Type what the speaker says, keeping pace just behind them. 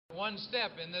one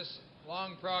step in this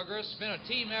long progress. It's been a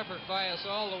team effort by us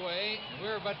all the way.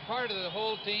 We're but part of the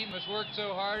whole team that's worked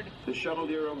so hard. The shuttle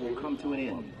era will come to an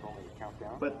end,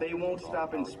 but they won't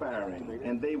stop inspiring,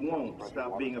 and they won't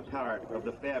stop being a part of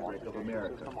the fabric of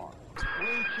America.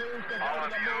 We choose to go to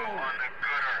the moon.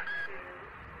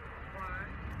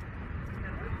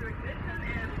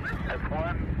 That's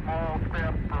one small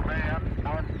step for man,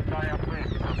 one giant leap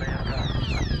for mankind.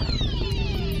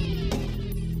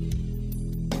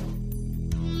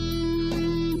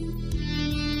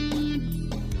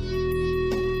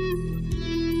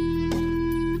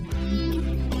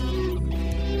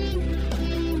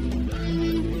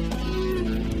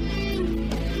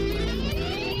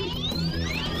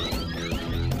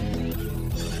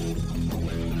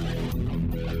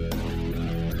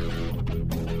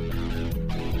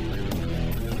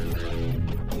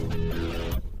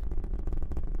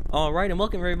 All right, and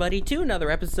welcome everybody to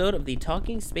another episode of the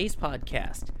Talking Space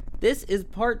Podcast. This is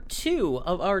part 2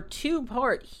 of our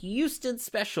 2-part Houston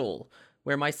special,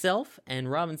 where myself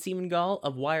and Robin Seemangal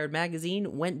of WIRED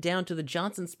Magazine went down to the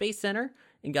Johnson Space Center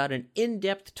and got an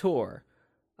in-depth tour.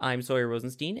 I'm Sawyer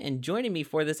Rosenstein, and joining me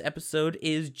for this episode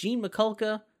is Gene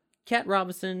Mikulka, Kat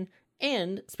Robison,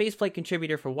 and spaceflight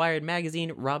contributor for WIRED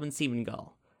Magazine Robin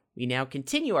Seemangal. We now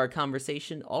continue our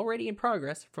conversation already in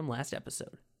progress from last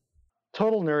episode.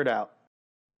 Total nerd out.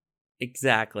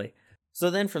 Exactly.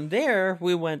 So then from there,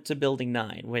 we went to Building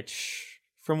 9, which,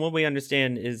 from what we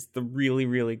understand, is the really,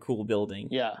 really cool building.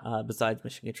 Yeah. Besides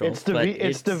Mission Control.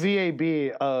 It's the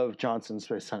VAB of Johnson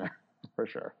Space Center, for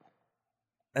sure.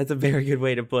 That's a very good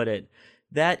way to put it.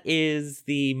 That is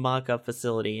the mock-up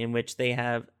facility in which they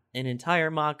have an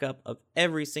entire mock-up of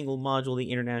every single module of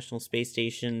the International Space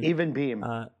Station. Even beam.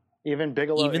 Even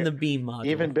Bigelow. Even the beam module.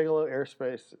 Even Bigelow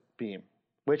Aerospace beam,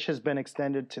 which has been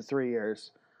extended to 3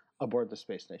 years aboard the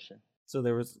space station. So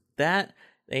there was that.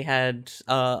 They had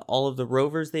all of the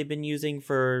rovers they've been using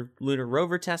for lunar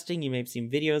rover testing. You may have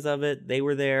seen videos of it. They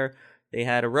were there. They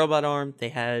had a robot arm. They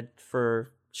had,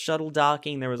 for shuttle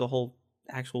docking, there was a whole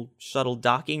actual shuttle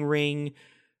docking ring.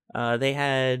 They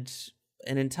had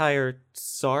an entire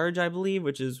SARJ, I believe,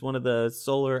 which is one of the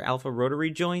solar alpha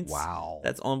rotary joints. Wow.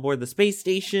 That's on board the space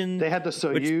station. They had the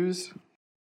Soyuz.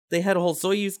 They had a whole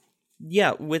Soyuz,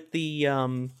 yeah, with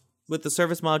the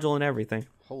service module and everything.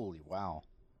 Holy wow.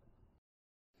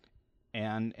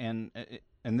 And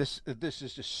this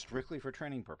is just strictly for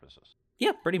training purposes.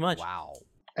 Yeah, pretty much. Wow.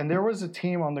 And there was a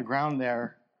team on the ground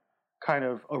there kind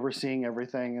of overseeing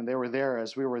everything, and they were there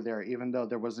as we were there, even though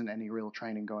there wasn't any real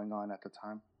training going on at the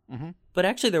time. Mm-hmm. But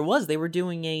actually there was. They were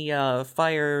doing a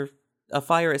fire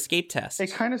escape test.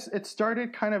 It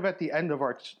started kind of at the end of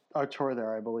our tour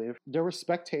there, I believe. There were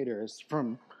spectators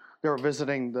they were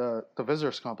visiting the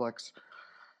visitors complex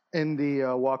in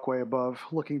the walkway above,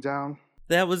 looking down.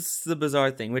 That was the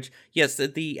bizarre thing, which, yes,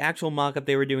 the actual mock-up,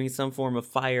 they were doing some form of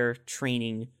fire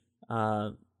training,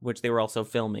 which they were also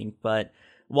filming. But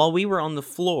while we were on the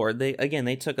floor, they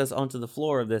took us onto the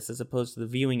floor of this as opposed to the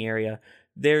viewing area.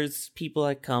 There's people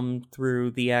that come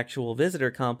through the actual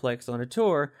visitor complex on a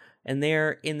tour, and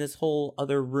they're in this whole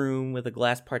other room with a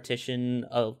glass partition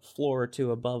a floor or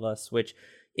two above us, which,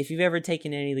 if you've ever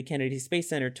taken any of the Kennedy Space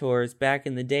Center tours back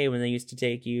in the day when they used to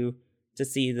take you to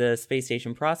see the space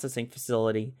station processing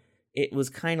facility, it was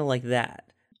kind of like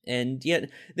that. And yet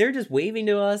they're just waving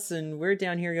to us, and we're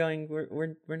down here going,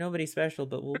 we're nobody special,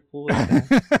 but we'll wave back.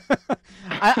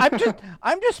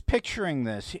 I'm just picturing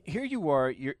this. Here you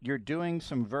are. You're doing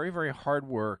some very, very hard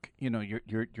work. You know,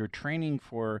 you're training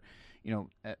for,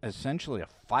 essentially a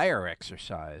fire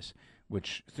exercise,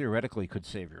 which theoretically could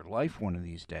save your life one of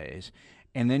these days.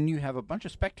 And then you have a bunch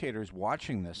of spectators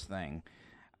watching this thing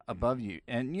above you,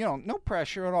 and no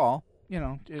pressure at all.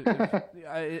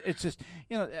 It's just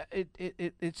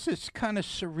it's just kind of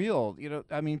surreal.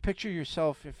 I mean, picture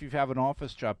yourself, if you have an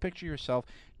office job, picture yourself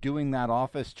doing that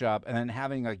office job and then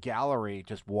having a gallery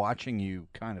just watching you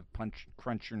kind of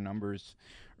crunch your numbers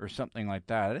or something like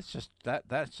that. It's just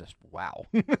that's just wow.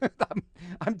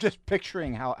 I'm just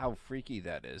picturing how freaky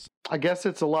that is. I guess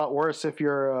it's a lot worse if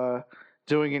you're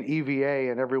doing an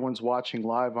EVA and everyone's watching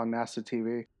live on NASA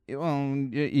TV. Well,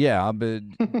 yeah, but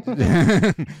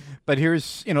but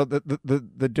here's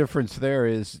the difference there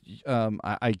is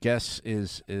I guess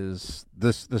is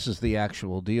this is the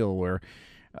actual deal where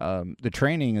the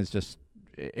training is just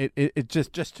it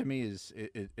just to me is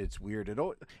it's weird.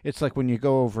 It's like when you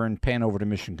go over and pan over to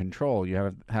Mission Control,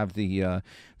 you have the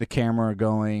camera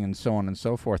going and so on and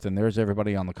so forth, and there's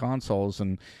everybody on the consoles,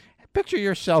 and picture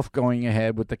yourself going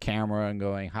ahead with the camera and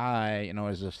going, hi,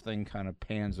 as this thing kind of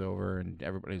pans over and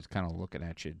everybody's kind of looking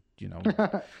at you,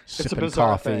 sipping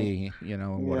coffee,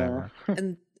 whatever.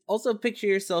 And Also, picture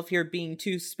yourself here being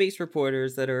two space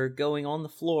reporters that are going on the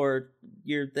floor.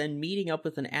 You're then meeting up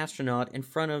with an astronaut in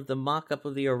front of the mock-up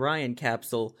of the Orion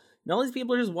capsule. And all these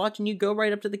people are just watching you go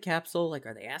right up to the capsule. Like,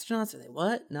 are they astronauts? Are they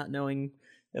what? Not knowing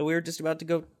that we were just about to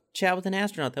go chat with an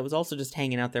astronaut that was also just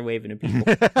hanging out there waving at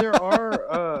people. There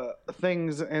are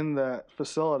things in the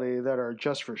facility that are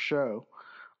just for show.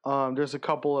 There's a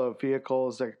couple of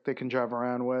vehicles that they can drive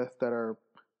around with that are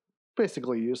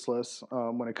basically useless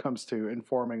when it comes to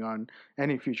informing on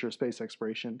any future space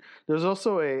exploration. There's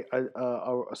also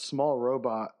a small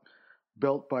robot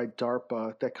built by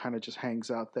DARPA that kind of just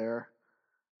hangs out there.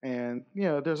 And,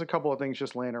 there's a couple of things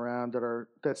just laying around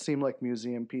that seem like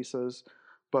museum pieces.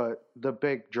 But the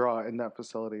big draw in that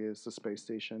facility is the space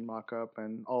station mock-up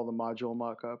and all the module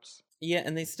mock-ups. Yeah,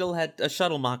 and they still had a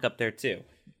shuttle mock-up there, too.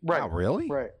 Right. Wow, really?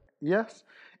 Right. Yes.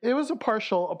 It was a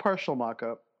partial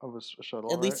mock-up of a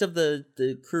shuttle. At least of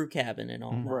the crew cabin and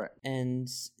all. Right. And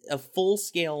a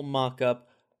full-scale mock-up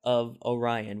of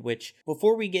Orion, which,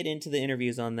 before we get into the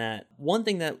interviews on that, one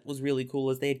thing that was really cool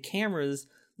is they had cameras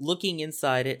looking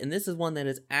inside it, and this is one that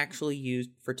is actually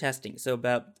used for testing. So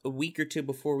about a week or two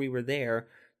before we were there,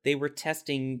 they were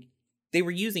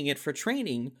using it for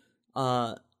training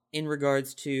in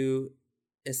regards to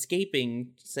escaping,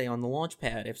 say, on the launch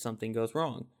pad if something goes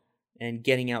wrong, and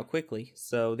getting out quickly.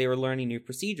 So they were learning new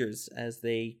procedures as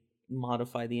they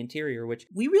modify the interior, which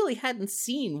we really hadn't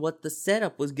seen what the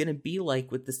setup was going to be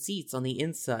like with the seats on the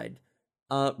inside.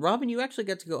 Robin, you actually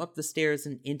got to go up the stairs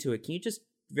and into it. Can you just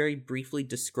very briefly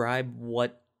describe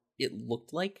what it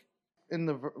looked like? In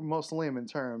the most layman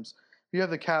terms, you have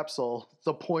the capsule,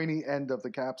 the pointy end of the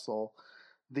capsule.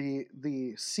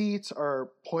 The seats are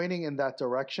pointing in that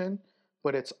direction,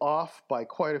 but it's off by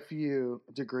quite a few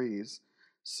degrees.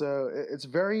 So it's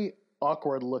very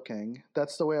awkward looking.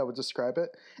 That's the way I would describe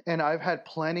it. And I've had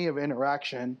plenty of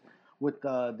interaction with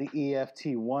the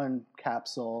EFT-1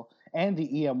 capsule and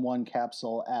the EM-1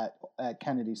 capsule at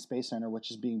Kennedy Space Center,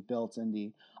 which is being built in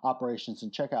the operations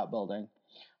and checkout building.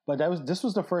 But this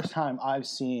was the first time I've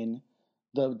seen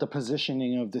the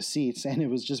positioning of the seats, and it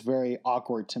was just very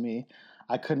awkward to me.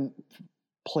 I couldn't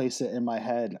place it in my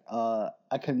head.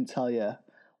 I couldn't tell you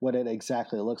what it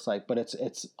exactly looks like, but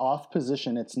it's off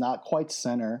position. It's not quite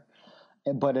center,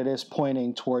 but it is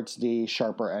pointing towards the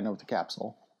sharper end of the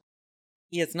capsule.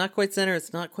 Yeah, it's not quite center.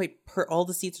 It's not quite all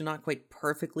the seats are not quite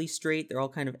perfectly straight. They're all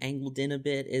kind of angled in a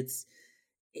bit. It's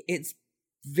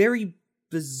very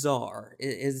bizarre.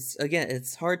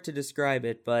 It's hard to describe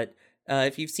it, but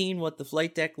if you've seen what the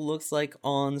flight deck looks like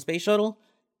on the space shuttle,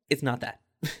 it's not that.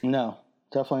 No,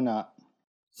 definitely not.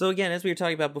 So again, as we were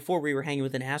talking about before, we were hanging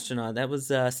with an astronaut. That was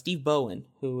Steve Bowen,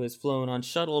 who has flown on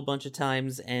shuttle a bunch of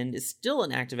times and is still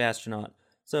an active astronaut.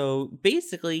 So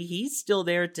basically, he's still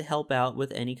there to help out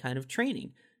with any kind of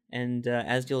training. And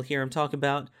as you'll hear him talk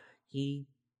about, he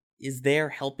is there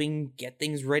helping get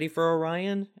things ready for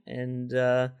Orion and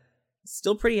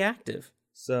still pretty active.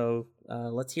 So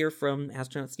let's hear from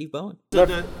astronaut Steve Bowen. So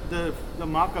the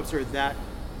mock-ups are that...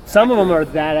 Some of them are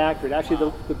that accurate.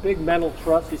 Actually, the big metal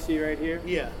truss you see right here,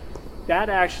 Yeah. that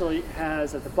actually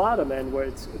has at the bottom end, where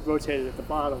it's rotated at the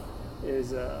bottom,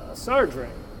 is a SARJ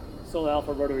ring, solar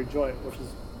alpha rotary joint, which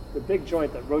is the big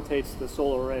joint that rotates the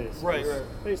solar arrays. Right.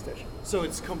 Space station. So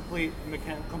it's completely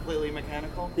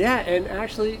mechanical? Yeah, and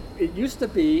actually, it used to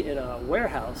be in a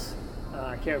warehouse.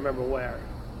 I can't remember where.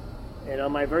 And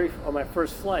on my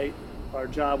first flight, our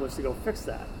job was to go fix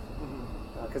that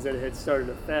because it had started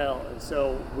to fail. And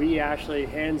so we actually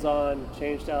hands-on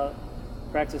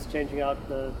practiced changing out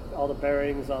all the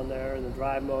bearings on there and the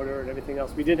drive motor and everything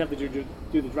else. We didn't have to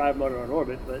do the drive motor on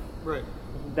orbit, but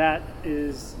that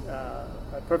is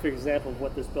a perfect example of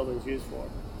what this building is used for.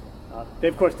 They,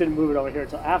 of course, didn't move it over here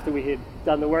until after we had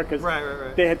done the work,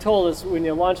 because they had told us when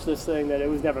you launched this thing that it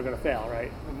was never going to fail,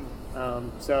 right?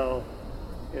 So,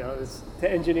 it's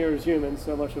to engineers humans,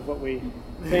 so much of what we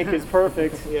think is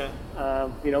perfect.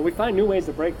 We find new ways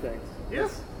to break things.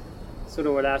 Yes. That's sort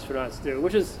of what astronauts do,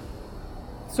 which is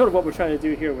sort of what we're trying to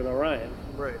do here with Orion.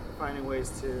 Right, finding ways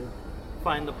to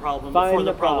find the problem before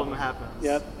the problem happens.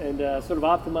 Yep, and sort of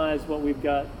optimize what we've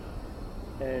got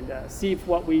and see if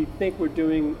what we think we're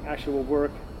doing actually will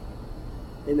work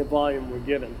in the volume we're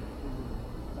given.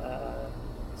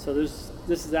 So this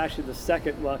is actually the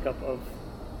second mock-up of,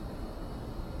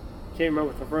 I can't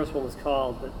remember what the first one was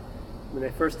called, but when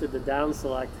they first did the down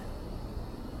select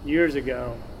years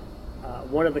ago,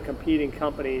 one of the competing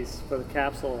companies for the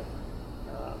capsule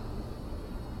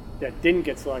that didn't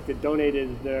get selected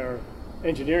donated their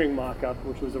engineering mock-up,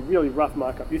 which was a really rough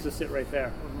mock-up. It used to sit right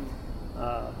there.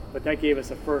 But that gave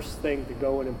us a first thing to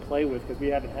go in and play with, because we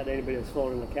haven't had anybody that's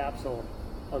flown in the capsule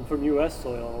from U.S.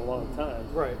 soil in a long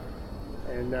time. Right.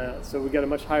 And so we got a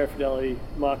much higher fidelity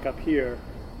mock-up here.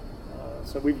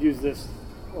 So we've used this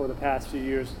over the past few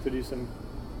years to do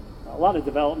a lot of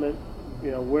development,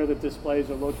 where the displays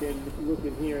are located. If you look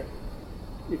in here,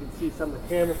 you can see some of the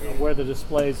cameras where the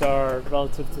displays are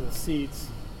relative to the seats,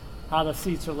 how the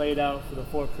seats are laid out for the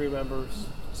 4 crew members.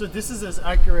 So this is as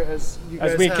accurate as you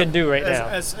guys we can do right now.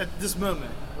 As at this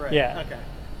moment, right? Yeah. Okay.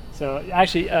 So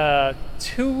actually,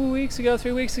 3 weeks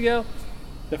ago,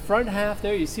 the front half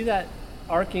there, you see that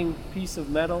arcing piece of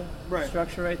metal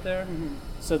structure right there? Mm-hmm.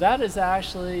 So that is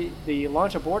actually the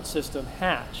launch abort system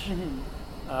hatch,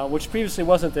 which previously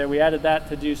wasn't there. We added that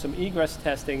to do some egress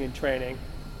testing and training.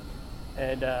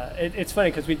 And it's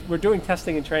funny because we're doing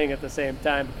testing and training at the same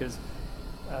time because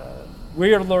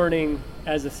we're learning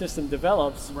as the system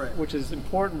develops, which is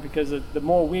important because the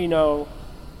more we know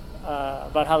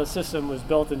about how the system was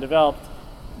built and developed,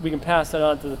 we can pass that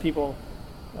on to the people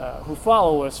who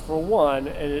follow us, for one,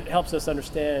 and it helps us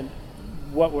understand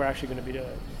what we're actually going to be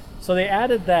doing. So they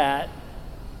added that.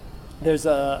 There's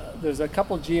a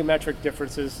couple geometric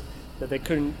differences that they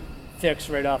couldn't fix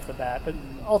right off the bat, but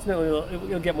ultimately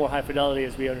you'll get more high fidelity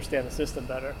as we understand the system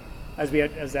better, as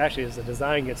the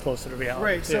design gets closer to reality.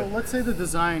 Right. So let's say the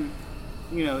design,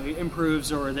 it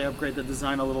improves or they upgrade the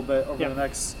design a little bit over the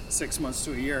next 6 months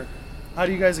to a year. How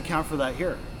do you guys account for that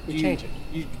here? You change it.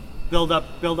 You build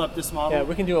up this model. Yeah,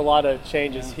 we can do a lot of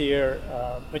changes here,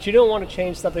 but you don't want to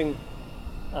change something.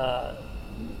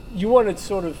 You want to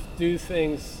sort of do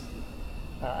things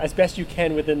as best you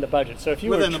can within the budget. So if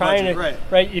you were trying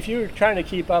if you were trying to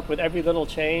keep up with every little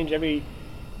change,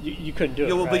 you couldn't do it.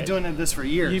 You'll be doing this for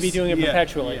years. You'd be doing it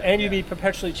perpetually, and you'd be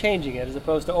perpetually changing it as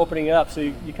opposed to opening it up.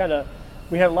 So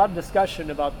we had a lot of discussion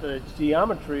about the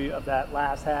geometry of that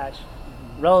last hatch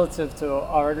relative to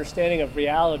our understanding of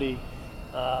reality,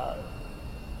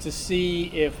 to see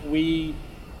if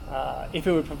it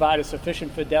would provide a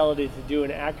sufficient fidelity to do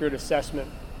an accurate assessment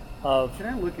of Can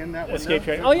I look in that escape window?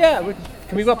 training. Oh yeah,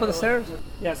 can we go up on the stairs?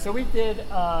 Yeah, so we did.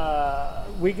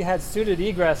 We had suited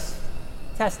egress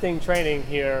testing training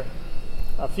here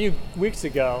a few weeks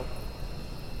ago,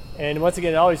 and once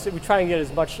again, we try and get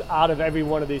as much out of every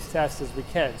one of these tests as we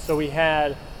can. So we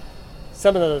had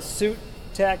some of the suit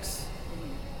techs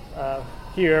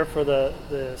here for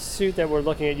the suit that we're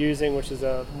looking at using, which is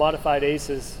a modified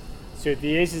ACES suit.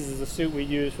 The ACES is the suit we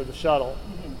use for the shuttle,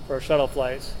 for shuttle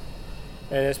flights.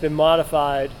 And it's been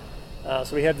modified.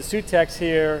 So we have the suit techs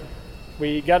here.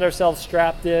 We got ourselves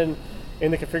strapped in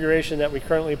the configuration that we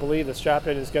currently believe the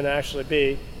strap-in is going to actually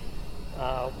be.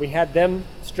 We had them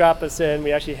strap us in.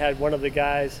 We actually had one of the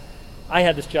guys, I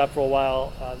had this job for a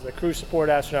while, the crew support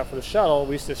astronaut for the shuttle.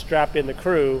 We used to strap in the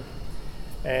crew.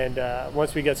 And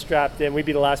once we got strapped in, we'd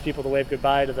be the last people to wave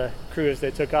goodbye to the crew as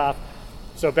they took off.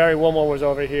 So Barry Wilmore was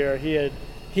over here.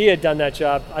 He had done that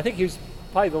job. I think he was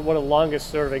probably one of the longest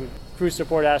serving crew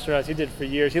support astronauts. He did it for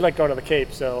years. He liked going to the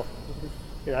Cape, so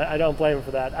I don't blame him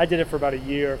for that. I did it for about a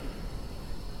year,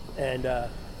 and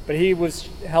but he was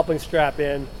helping strap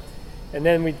in, and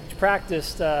then we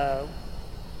practiced,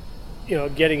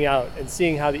 getting out and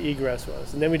seeing how the egress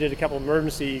was, and then we did a couple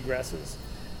emergency egresses.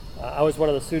 I was one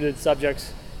of the suited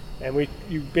subjects, and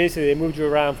they moved you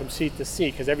around from seat to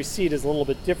seat because every seat is a little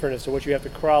bit different as to what you have to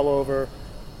crawl over,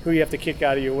 who you have to kick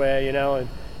out of your way,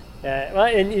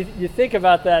 and you think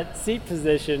about that seat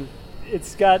position,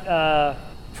 it's got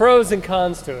pros and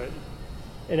cons to it.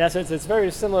 In essence, it's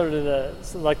very similar to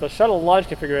the shuttle launch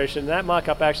configuration. That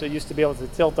mock-up actually used to be able to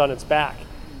tilt on its back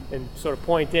and sort of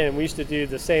point in. And we used to do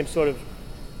the same sort of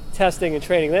testing and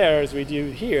training there as we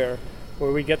do here,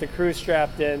 where we get the crew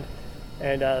strapped in,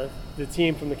 and the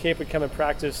team from the Cape would come and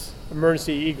practice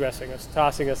emergency egressing us,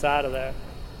 tossing us out of there.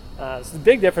 So the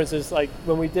big difference is, like,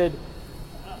 when we did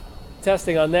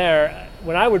testing on there,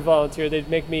 when I would volunteer, they'd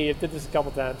make me, I did this a couple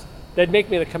times, they'd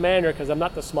make me the commander because I'm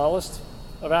not the smallest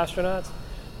of astronauts.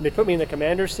 And they put me in the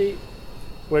commander seat,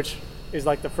 which is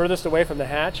like the furthest away from the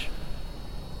hatch.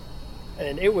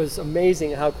 And it was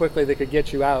amazing how quickly they could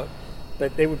get you out.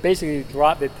 But they would basically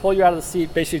they'd pull you out of the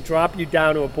seat, basically drop you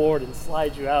down to a board and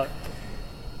slide you out.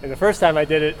 And the first time I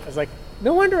did it, I was like,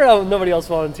 no wonder nobody else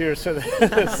volunteers for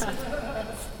this.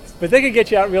 But they could get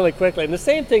you out really quickly. And the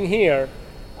same thing here.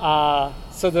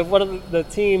 So the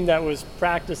team that was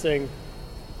practicing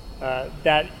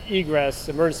that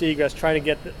emergency egress, trying to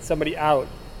get somebody out,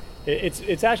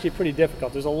 it's actually pretty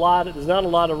difficult. There's not a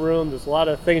lot of room. There's a lot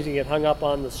of things you get hung up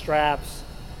on, the straps,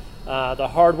 the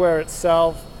hardware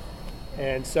itself,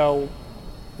 and so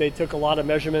they took a lot of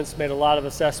measurements, made a lot of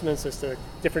assessments as to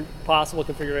different possible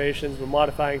configurations. We're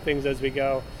modifying things as we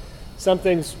go. Some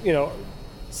things,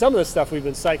 some of the stuff we've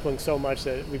been cycling so much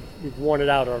that we've worn it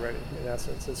out already, in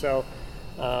essence. And so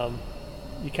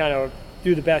you kind of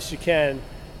do the best you can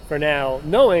for now,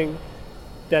 knowing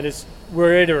that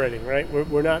we're iterating, right?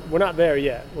 We're not there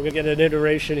yet. We're gonna get an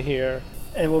iteration here,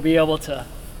 and we'll be able to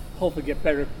hopefully get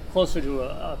closer to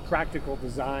a practical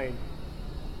design,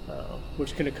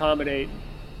 which can accommodate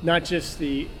not just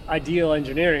the ideal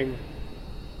engineering,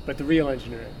 but the real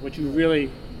engineering, which really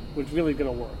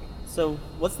gonna work. So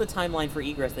what's the timeline for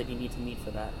egress that you need to meet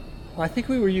for that? I think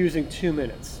we were using 2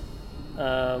 minutes.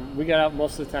 We got out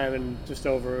most of the time in just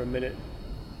over a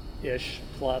minute-ish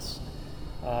plus,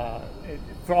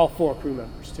 for all 4 crew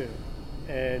members too.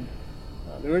 And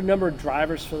there were a number of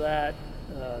drivers for that,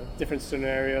 different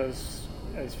scenarios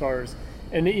as far as,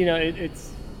 and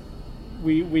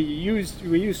we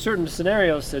use certain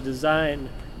scenarios to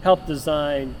help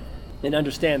design and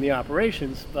understand the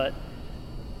operations, but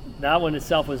that one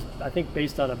itself was, I think,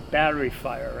 based on a battery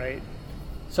fire, right?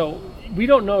 So we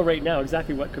don't know right now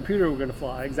exactly what computer we're going to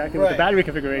fly, exactly what the battery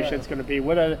configuration is going to be.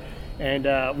 And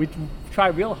we try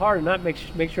real hard to not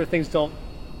make sure things don't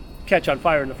catch on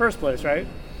fire in the first place, right?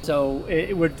 So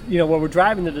we're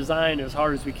driving the design as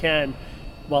hard as we can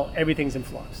while everything's in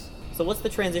flux. So what's the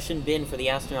transition been for the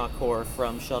astronaut corps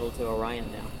from shuttle to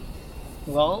Orion now?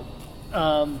 Well,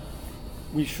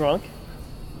 we shrunk.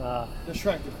 The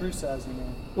crew size, you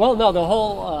mean? Well, no, the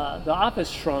whole the office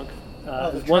shrunk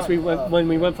when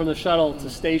we went from the shuttle to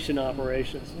station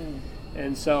operations,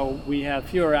 and so we have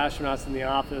fewer astronauts in the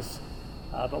office,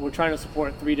 but we're trying to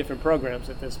support 3 different programs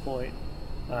at this point: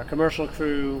 commercial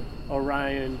crew,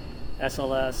 Orion,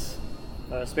 SLS,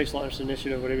 Space Launch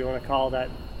Initiative, whatever you want to call that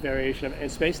variation,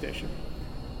 and space station.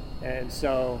 And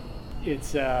so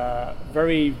it's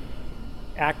very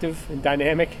active and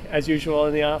dynamic as usual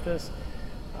in the office.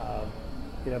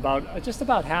 Just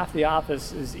about half the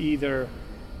office is either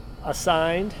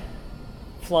assigned,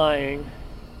 flying,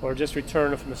 or just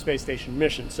returned from the space station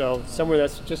mission. So somewhere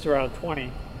that's just around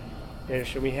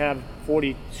 20-ish, and we have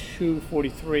 42,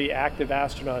 43 active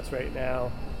astronauts right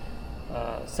now.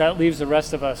 So that leaves the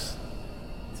rest of us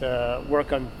to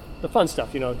work on the fun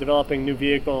stuff, developing new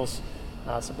vehicles,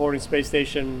 supporting space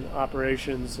station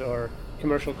operations or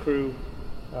commercial crew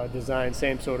design,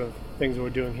 same sort of things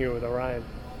we're doing here with Orion.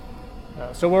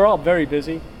 So we're all very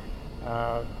busy,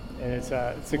 and it's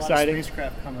exciting. A lot of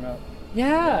spacecraft coming up.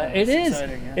 Yeah, it is.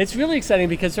 Exciting, yeah. It's really exciting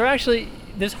because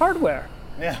there's hardware.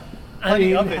 Yeah,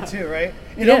 plenty of it too, right?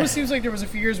 It almost seems like there was a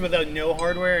few years without no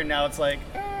hardware, and now it's like.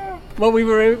 Well, we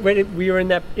were in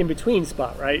that in between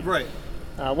spot, right? Right.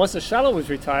 Once the shuttle was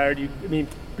retired,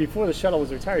 before the shuttle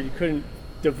was retired, you couldn't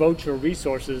devote your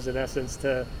resources, in essence,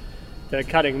 to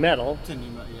cutting metal,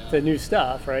 to new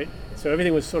stuff, right? So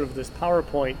everything was sort of this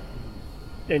PowerPoint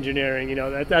engineering,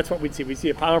 that's what we'd see. We'd see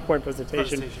a PowerPoint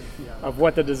presentation of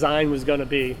what the design was going to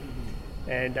be.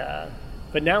 And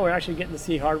but now we're actually getting to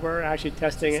see hardware, actually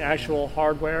testing actual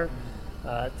hardware,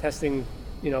 testing,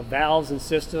 valves and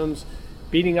systems,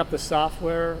 beating up the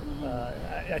software.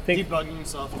 I think debugging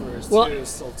software will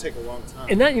still take a long time.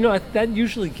 And that that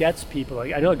usually gets people.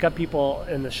 I know it got people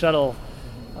in the shuttle.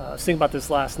 I was thinking about this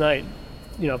last night.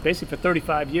 Basically for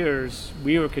 35 years,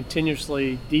 we were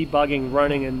continuously debugging,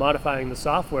 running, and modifying the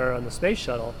software on the space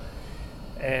shuttle.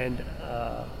 And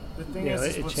the thing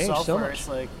is it with changed software, so much. It's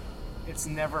like it's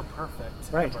never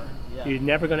perfect. Right. Ever. Yeah. You're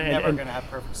never going to have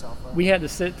perfect software. We had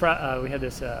this thing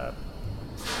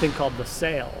called the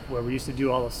sail, where we used to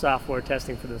do all the software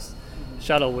testing for this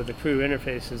shuttle with the crew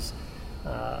interfaces,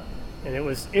 and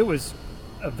it was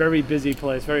a very busy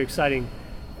place, very exciting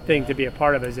thing to be a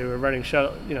part of as they were running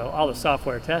shuttle, all the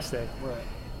software testing. Right.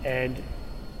 And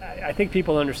I think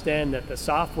people understand that the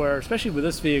software, especially with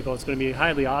this vehicle, it's going to be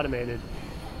highly automated,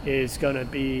 is going to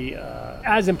be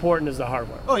as important as the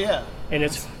hardware. Oh yeah.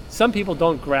 And some people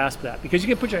don't grasp that, because you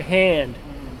can put your hand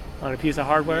on a piece of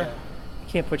hardware. Yeah. You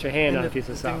can't put your hand on a piece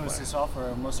of software. The thing with the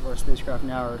software, most of our spacecraft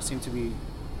now seem to be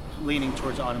leaning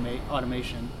towards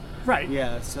automation. Right.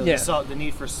 Yeah. So the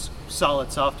need for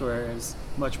solid software is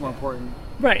much more important.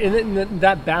 Right, and then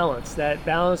that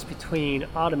balance between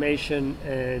automation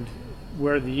and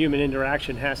where the human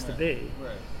interaction has to be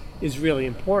is really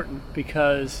important,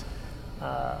 because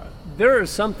there are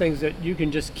some things that you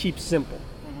can just keep simple,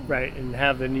 right, and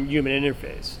have the human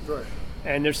interface. Right.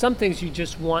 And there's some things you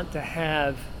just want to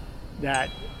have that,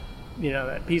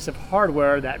 that piece of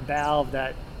hardware, that valve,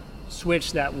 that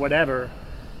switch, that whatever,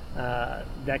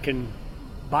 that can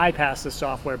bypass the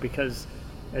software, because,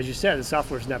 as you said, the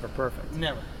software is never perfect.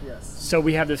 Never, yes. So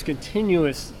we have this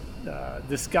continuous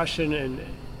discussion and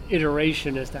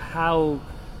iteration as to how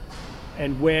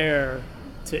and where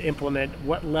to implement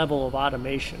what level of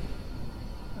automation.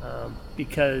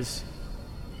 because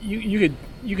you could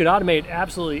automate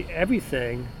absolutely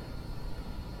everything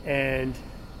and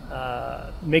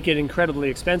make it incredibly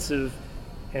expensive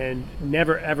and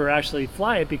never ever actually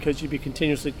fly it because you'd be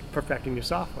continuously perfecting your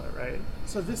software, right?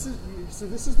 So this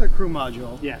is the crew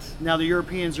module. Yes. Now the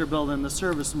Europeans are building the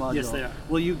service module. Yes, they are.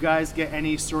 Will you guys get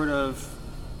any sort of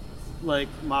like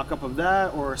mock-up of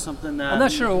that or something that? I'm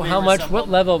not sure what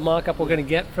level of mock-up we're going to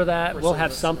get for that. We'll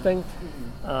have service. something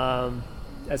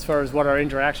as far as what our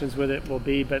interactions with it will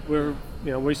be, but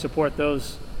we support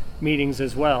those meetings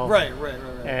as well. Right.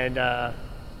 And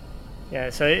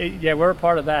we're a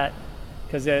part of that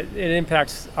because it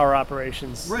impacts our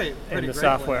operations and the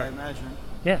software. I imagine.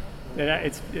 Yeah, and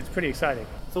it's pretty exciting.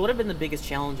 So what have been the biggest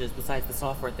challenges besides the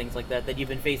software and things like that you've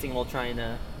been facing while trying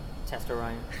to test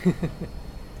Orion?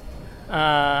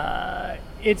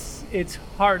 It's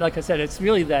hard. Like I said, it's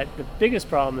really that the biggest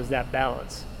problem is that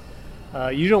balance.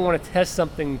 You don't want to test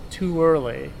something too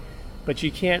early, but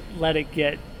you can't let it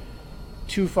get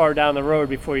too far down the road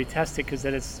before you test it because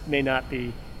then it may not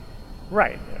be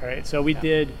right. All right. So we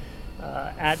did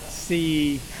at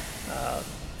sea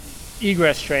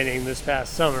egress training this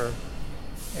past summer,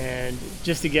 and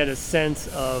just to get a sense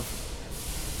of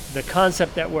the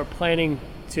concept that we're planning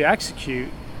to execute.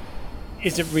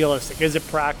 Is it realistic? Is it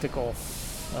practical?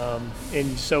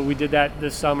 And so we did that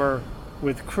this summer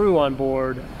with crew on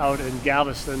board out in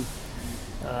Galveston.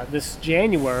 This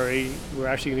January, we're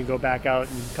actually going to go back out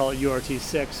and call it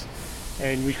URT-6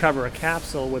 and recover a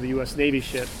capsule with a U.S. Navy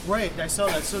ship. Right, I saw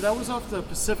that. So that was off the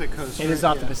Pacific coast. It is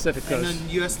off the Pacific coast. And then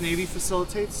U.S. Navy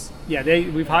facilitates? Yeah,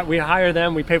 we hire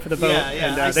them, we pay for the boat,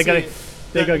 and they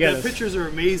go get us. The pictures are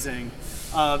amazing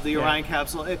of the Orion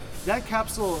capsule. That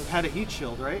capsule had a heat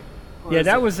shield, right? Or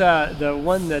that was the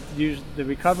one that used the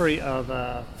recovery of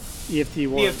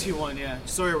EFT-1. EFT-1, yeah.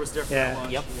 Sawyer was different at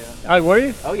launch. Yep. Yeah. Oh, were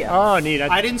you? Oh, yeah. Oh, neat.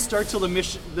 I didn't start till the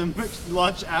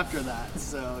launch after that,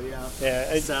 so yeah.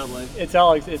 Sadly.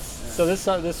 So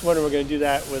this winter we're going to do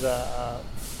that with a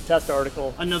test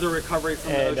article. Another recovery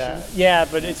from the ocean.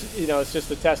 But it's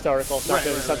just a test article. It's not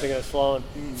something that's flown,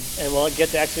 and we'll get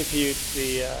to execute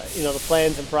the the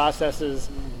plans and processes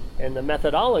and the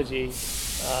methodology.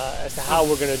 As to how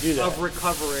we're going to do that. Of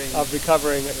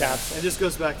recovering a capsule. And this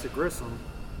goes back to Grissom,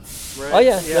 right? Oh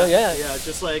yeah. Yeah,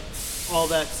 just like all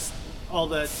that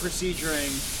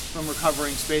proceduring from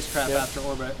recovering spacecraft after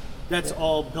orbit. That's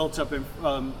all built up in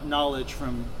knowledge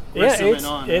from Grissom and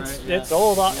on, right? It's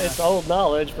old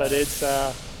knowledge, but it's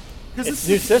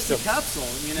new system. It's a capsule,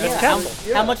 It's a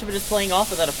capsule. How much of it is playing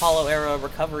off of that Apollo era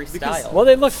recovery style? Well,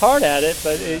 they look hard at it,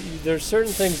 but there's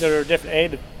certain things that are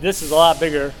different. This is a lot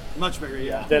bigger. Much bigger,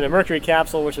 yeah. Than a Mercury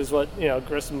capsule, which is what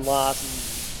Grissom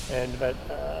lost, but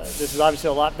this is obviously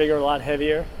a lot bigger, a lot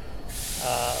heavier.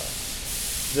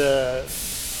 The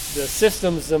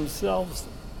systems themselves,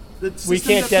 we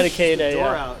can't dedicate the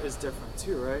door out is different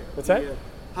too, right? What's that?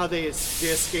 How the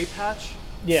escape hatch?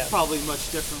 Yeah. Probably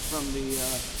much different from the.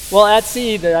 Well, at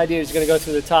sea, the idea is going to go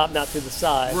through the top, not through the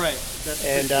side. Right.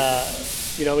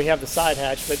 We have the side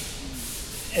hatch,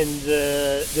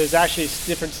 there's actually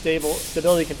different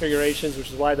stability configurations, which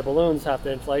is why the balloons have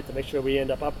to inflate to make sure we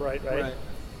end up upright, right?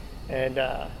 And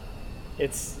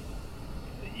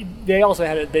they also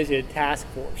had basically a task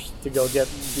force to go get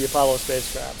the Apollo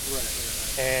spacecraft. Right.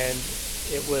 And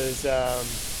it was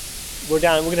we're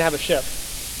going to have a ship.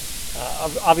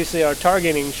 Obviously, our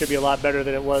targeting should be a lot better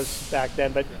than it was back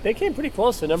then, but they came pretty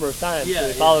close a number of times to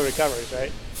the Apollo recoveries,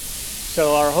 right?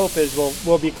 So our hope is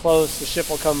we'll be close. The ship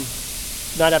will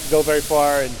not have to go very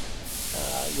far, and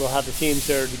we'll have the teams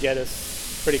there to get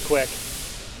us pretty quick.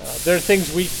 There are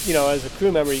things we, as a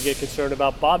crew member, you get concerned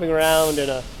about bobbing around in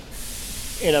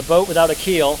a boat without a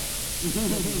keel.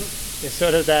 It's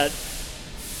sort of that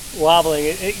wobbling.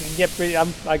 It can get pretty. I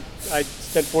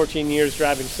spent 14 years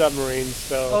driving submarines,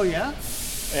 so. Oh yeah.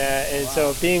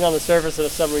 So being on the surface of a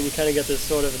submarine, you kind of get this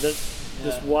sort of this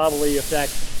wobbly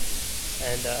effect,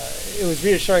 and it was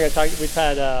reassuring. We've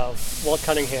had Walt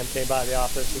Cunningham came by the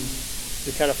office, and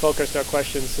we kind of focused our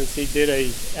questions since he did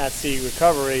a at-sea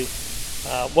recovery.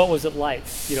 What was it like,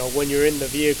 when you're in the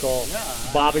vehicle,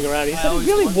 bobbing around? He said it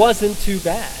really wasn't too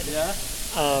bad. Yeah.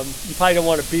 You probably don't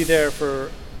want to be there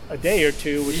for a day or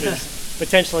two, which is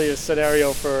potentially a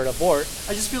scenario for an abort.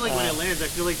 I just feel like when it lands, I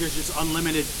feel like there's just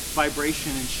unlimited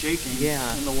vibration and shaking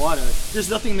Yeah. in the water. There's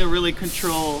nothing to really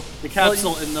control the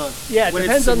capsule in the. Yeah, it when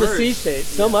depends it's on the submerged. sea state.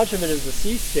 So much of it is the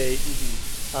sea state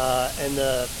and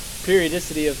the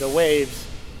periodicity of the waves.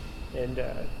 And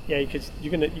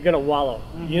you're gonna wallow.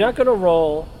 You're not gonna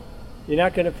roll. You're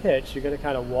not gonna pitch. You're gonna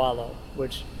kind of wallow,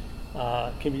 which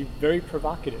can be very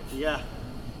provocative. Yeah.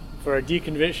 for a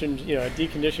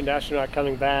deconditioned astronaut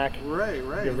coming back. Right.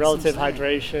 Your relative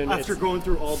hydration. After going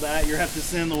through all that, you have to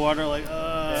sit in the water like,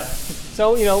 Yeah.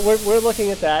 So, we're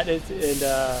looking at that, and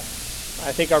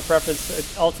I think our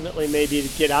preference ultimately may be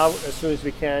to get out as soon as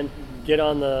we can, get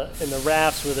in the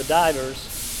rafts with the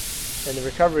divers and the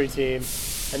recovery team,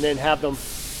 and then have them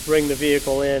bring the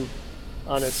vehicle in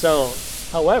on its own.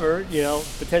 However,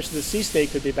 potentially the sea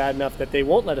state could be bad enough that they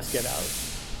won't let us get out.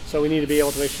 So we need to be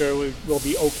able to make sure we will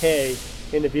be okay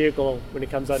in the vehicle when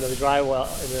it comes onto the dry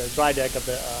deck of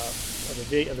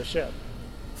the ship.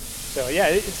 So yeah,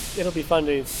 it'll be fun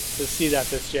to see that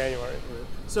this January.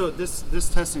 So this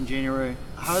test in January,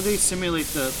 how do they simulate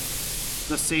the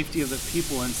safety of the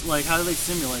people, and like how do they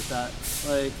simulate that?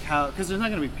 Like how, because there's not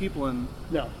going to be people in.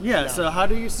 No. Yeah. No. So how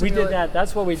do you simulate? We did that.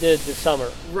 That's what we did this summer.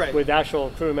 Right. With actual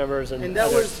crew members and that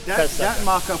other was test that subjects.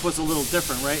 mock-up was a little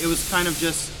different, right? It was kind of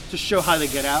just to show how they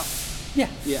get out. Yeah.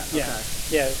 Yeah. Yeah. Okay.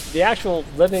 Yeah. The actual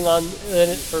living on in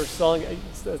it for so long,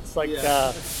 it's like.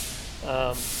 Yeah.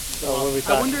 What we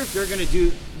thought. I wonder if they're going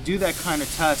to do that kind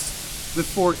of test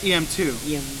before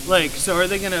EM2. Like, so are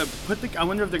they going to I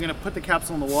wonder if they're going to put the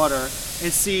capsule in the water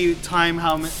and see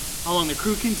how long the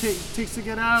crew takes to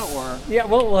get out, or? Yeah,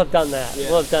 we'll have done that.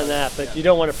 Yeah. We'll have done that, but you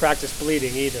don't want to practice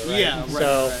bleeding either, right? Yeah, right.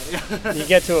 So you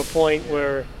get to a point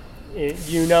where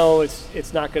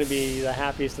it's not going to be the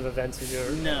happiest of events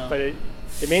No. but it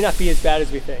may not be as bad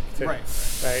as we think, too. Right.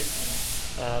 Right.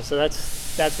 So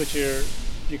that's what you're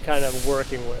kind of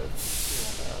working with.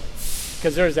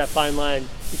 Because there's that fine line.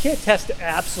 You can't test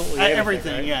absolutely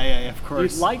everything. Right? Yeah, of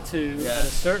course. You'd like to at a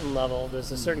certain level.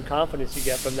 There's a certain confidence you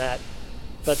get from that.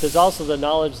 But there's also the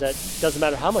knowledge that doesn't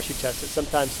matter how much you test it,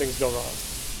 sometimes things go wrong.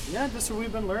 Yeah, that's what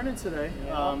we've been learning today.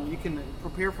 Yeah. You can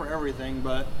prepare for everything,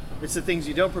 but it's the things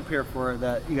you don't prepare for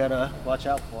that you gotta watch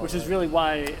out for. Which is really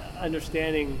why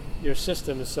understanding your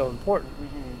system is so important.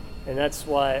 Mm-hmm. And that's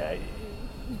why,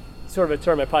 sort of a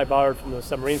term I probably borrowed from the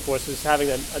submarine force, is having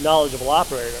a knowledgeable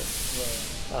operator.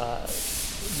 Right.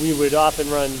 We would often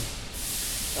run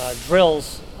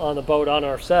drills on the boat on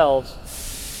ourselves,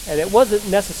 and it wasn't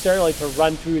necessarily to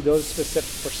run through those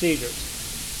specific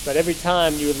procedures, but every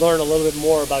time you would learn a little bit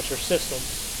more about your system,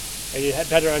 and you had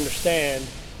better understand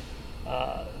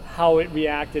how it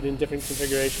reacted in different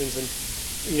configurations,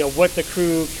 and what the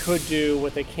crew could do,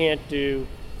 what they can't do.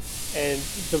 And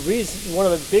the reason, one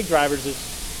of the big drivers is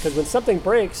because when something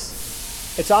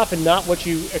breaks, it's often not what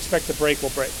you expect to break will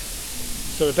break.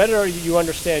 So the better you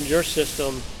understand your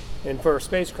system, and for a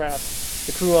spacecraft,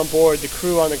 the crew on board, the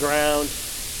crew on the ground,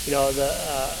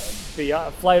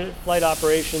 the flight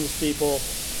operations people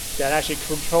that actually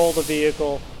control the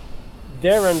vehicle,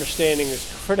 their understanding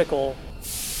is critical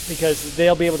because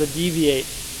they'll be able to deviate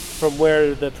from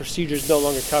where the procedures no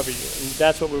longer cover you. And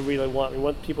that's what we really want. We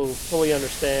want people who fully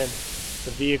understand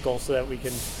the vehicle so that we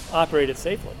can operate it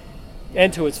safely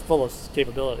and to its fullest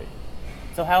capability.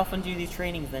 So how often do you do these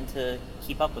trainings then to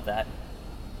keep up with that?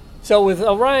 So with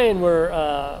Orion,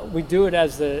 we do it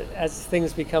as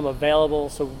things become available.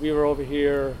 So we were over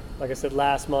here, like I said,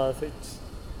 last month. It's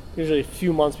usually a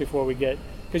few months before we get,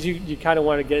 because you kind of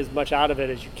want to get as much out of it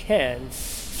as you can.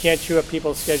 You can't chew up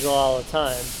people's schedule all the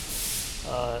time.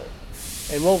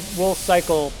 And we'll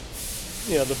cycle,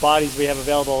 the bodies we have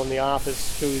available in the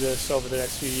office through this over the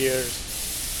next few years.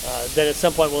 Then at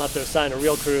some point we'll have to assign a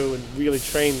real crew and really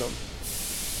train them.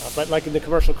 But like in the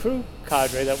commercial crew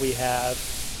cadre that we have,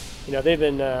 they've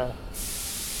been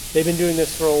doing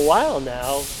this for a while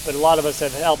now, but a lot of us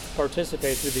have helped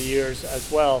participate through the years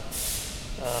as well.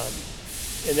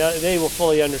 And they will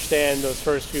fully understand those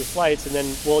first few flights, and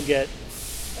then we'll get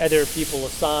other people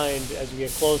assigned as we get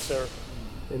closer,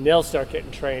 and they'll start getting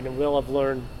trained, and we'll have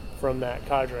learned from that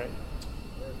cadre.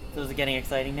 So is it getting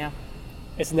exciting now?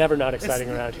 It's never not exciting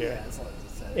around here.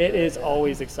 It is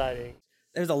always exciting.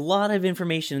 There's a lot of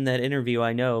information in that interview,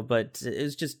 I know, but it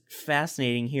was just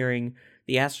fascinating hearing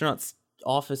the astronauts'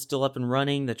 office still up and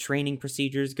running, the training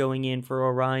procedures going in for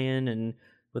Orion, and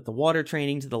with the water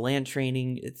training to the land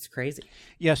training. It's crazy.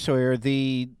 Yeah, Sawyer,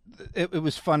 it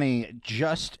was funny,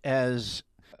 just as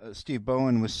Steve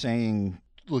Bowen was saying,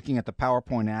 looking at the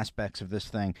PowerPoint aspects of this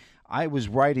thing, I was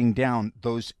writing down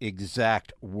those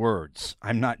exact words.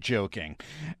 I'm not joking,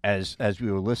 as we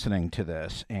were listening to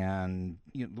this. And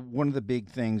one of the big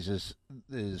things is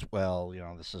well,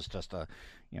 this is just a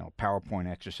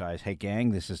PowerPoint exercise. Hey,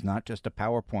 gang, this is not just a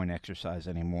PowerPoint exercise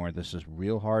anymore. This is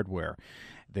real hardware.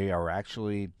 They are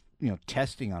actually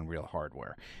testing on real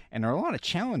hardware, and there are a lot of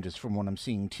challenges from what I'm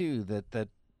seeing too. That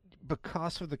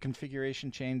because of the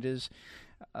configuration changes,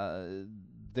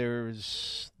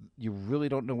 you really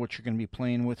don't know what you're going to be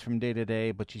playing with from day to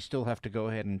day, but you still have to go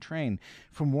ahead and train.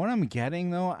 From what I'm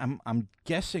getting, though, I'm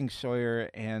guessing, Sawyer,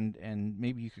 and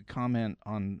maybe you could comment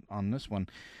on this one.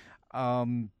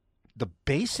 The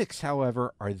basics,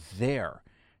 however, are there.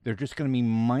 They're just going to be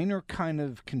minor kind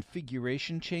of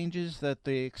configuration changes that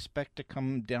they expect to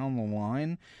come down the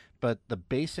line, but the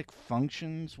basic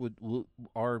functions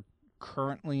are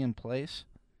currently in place.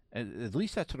 At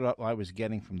least that's what I was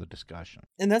getting from the discussion.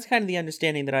 And that's kind of the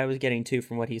understanding that I was getting, too,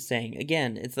 from what he's saying.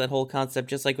 Again, it's that whole concept,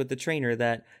 just like with the trainer,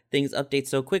 that things update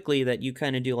so quickly that you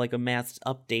kind of do like a mass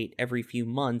update every few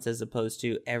months as opposed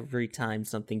to every time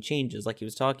something changes, like he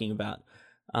was talking about.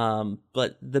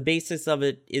 But the basis of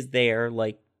it is there,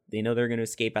 like they know they're going to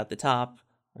escape out the top,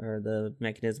 or the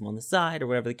mechanism on the side, or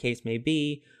whatever the case may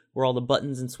be, where all the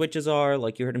buttons and switches are.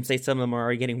 Like you heard him say, some of them are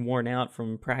already getting worn out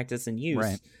from practice and use.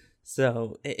 Right.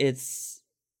 So it's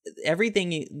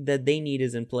everything that they need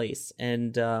is in place.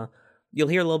 And you'll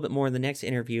hear a little bit more in the next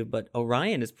interview, but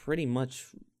Orion is pretty much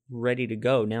ready to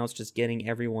go. Now it's just getting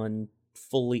everyone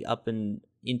fully up and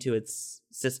into its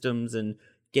systems and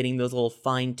getting those little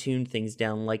fine-tuned things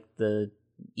down, like the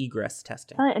egress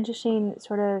testing. Kind of interesting,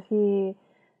 sort of, he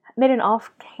made an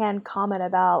offhand comment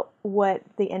about what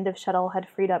the end of shuttle had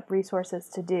freed up resources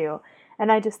to do.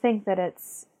 And I just think that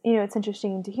it's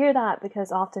interesting to hear that,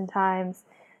 because oftentimes,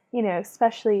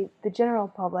 especially the general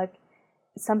public,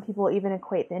 some people even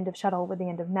equate the end of shuttle with the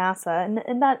end of NASA,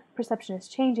 and that perception is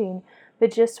changing,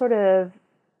 but just sort of,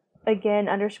 again,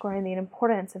 underscoring the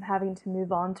importance of having to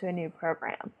move on to a new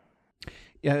program.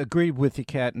 Yeah, agreed with you,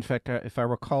 Kat. In fact, if I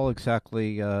recall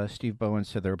exactly, Steve Bowen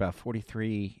said there are about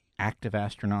 43 active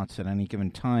astronauts at any given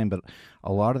time, but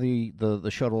a lot of the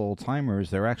shuttle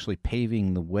old-timers, they're actually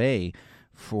paving the way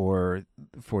for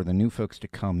the new folks to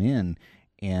come in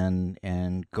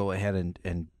and go ahead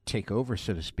and take over,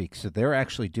 so to speak. So they're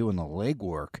actually doing the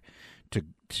legwork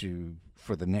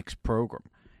for the next program.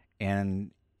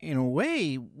 And in a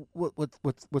way,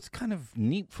 what's kind of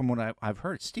neat from what I've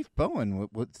heard, Steve Bowen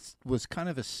was kind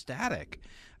of ecstatic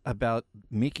about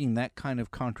making that kind of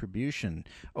contribution.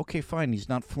 Okay, fine, he's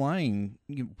not flying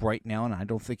right now, and I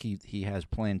don't think he has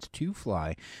plans to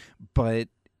fly, but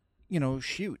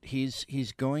shoot,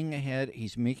 he's going ahead,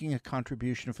 he's making a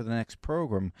contribution for the next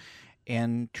program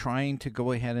and trying to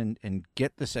go ahead and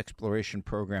get this exploration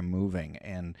program moving.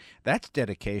 And that's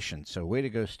dedication. So way to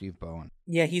go, Steve Bowen.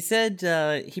 Yeah, he said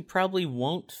he probably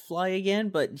won't fly again,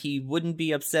 but he wouldn't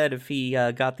be upset if he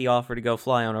got the offer to go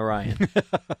fly on Orion.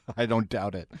 I don't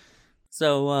doubt it.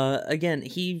 So, again,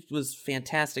 he was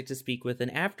fantastic to speak with.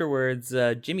 And afterwards,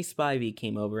 Jimmy Spivey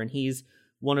came over, and he's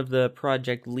one of the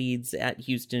project leads at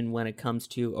Houston when it comes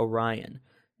to Orion.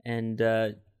 And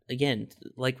again,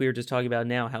 like we were just talking about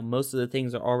now, how most of the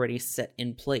things are already set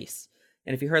in place.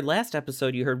 And if you heard last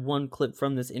episode, you heard one clip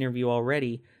from this interview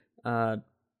already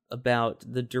about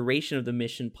the duration of the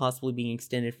mission possibly being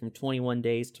extended from 21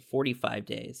 days to 45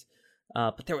 days.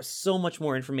 But there was so much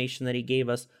more information that he gave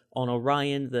us on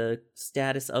Orion, the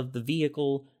status of the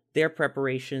vehicle, their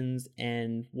preparations,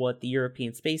 and what the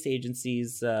European Space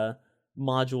Agency's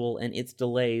module and its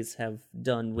delays have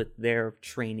done with their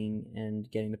training and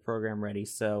getting the program ready.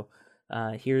 So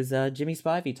here's Jimmy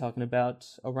Spivey talking about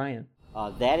Orion.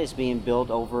 That is being built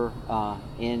over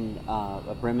in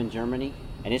Bremen, Germany,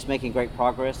 and it's making great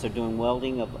progress. They're doing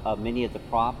welding of many of the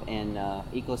prop and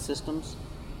ecosystems,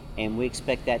 and we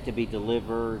expect that to be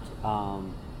delivered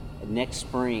next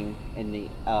spring in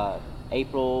the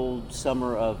April,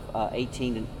 summer of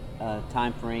 18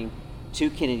 time frame to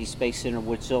Kennedy Space Center,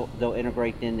 which they'll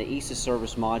integrate in the ESA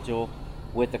service module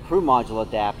with the crew module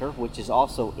adapter, which is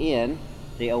also in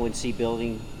the ONC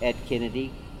building at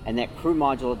Kennedy. And that crew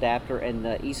module adapter and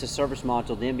the ESA service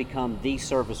module then become the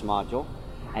service module.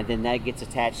 And then that gets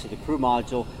attached to the crew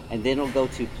module, and then it'll go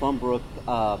to Plumbrook,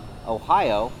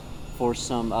 Ohio for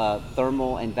some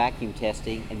thermal and vacuum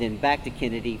testing, and then back to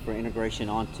Kennedy for integration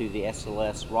onto the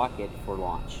SLS rocket for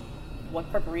launch.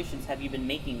 What preparations have you been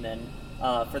making then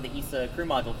for the ESA crew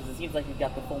module? Because it seems like you've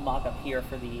got the full mock-up here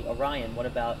for the Orion. What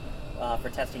about for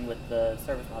testing with the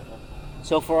service module?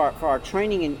 So for our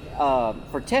training and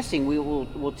for testing,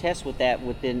 we'll test with that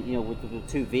within with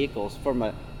the two vehicles. From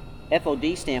a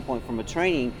FOD standpoint, from a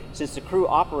training, since the crew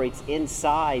operates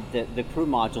inside the crew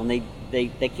module, and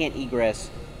they can't egress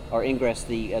or ingress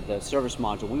the service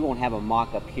module, we won't have a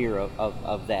mock-up here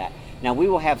of that. Now we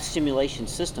will have simulation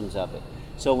systems of it.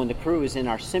 So when the crew is in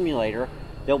our simulator,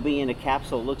 they'll be in a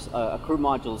capsule. Looks a crew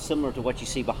module similar to what you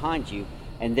see behind you,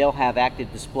 and they'll have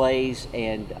active displays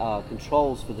and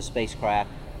controls for the spacecraft,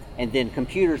 and then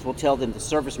computers will tell them the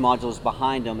service module is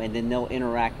behind them, and then they'll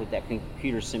interact with that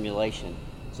computer simulation.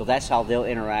 So that's how they'll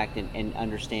interact and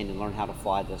understand and learn how to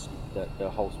fly the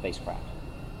whole spacecraft.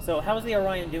 So how is the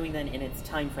Orion doing then in its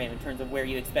time frame in terms of where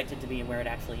you expect it to be and where it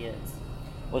actually is?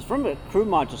 Well, from a crew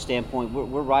module standpoint,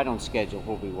 we're right on schedule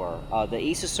where we were. The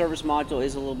ESA service module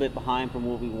is a little bit behind from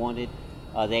what we wanted.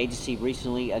 The agency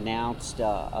recently announced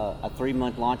a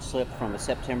 3-month launch slip from a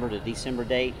September to December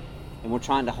date, and we're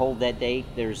trying to hold that date.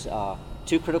 There's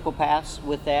 2 critical paths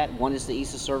with that. One is the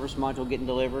ESA service module getting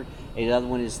delivered, and the other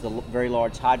one is the very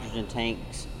large hydrogen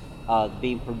tanks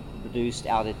being produced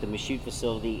out at the Michoud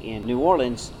facility in New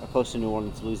Orleans, or close to New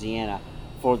Orleans, Louisiana,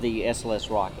 for the SLS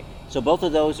rocket. So both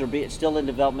of those are still in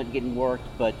development, getting worked,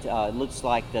 but it looks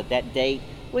like that date,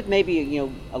 with maybe a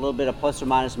little bit of plus or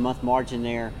minus month margin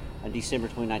there, December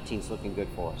 2019 is looking good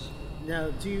for us. Now,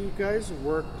 do you guys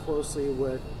work closely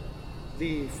with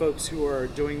the folks who are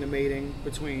doing the mating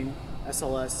between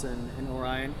SLS and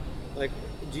Orion? Like,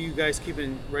 do you guys keep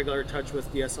in regular touch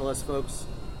with the SLS folks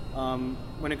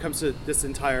when it comes to this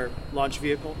entire launch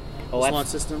vehicle, launch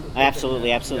system? Absolutely.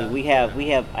 Yeah. We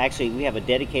have a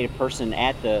dedicated person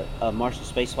at the Marshall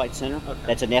Space Flight Center. Okay.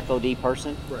 That's an FOD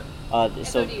person. Right.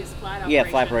 FOD is Flight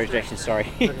Flight Operations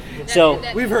Directorate. Sorry. So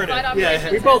we've heard it.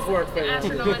 Yeah, we both work for the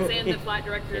astronauts and the flight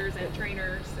directors and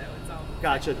trainers. So it's all.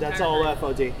 Gotcha. That's all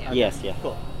FOD. Yeah. Yes. Yeah.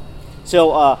 Cool.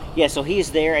 So so he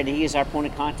is there, and he is our point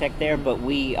of contact there. But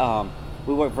we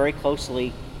work very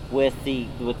closely with the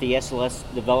SLS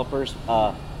developers.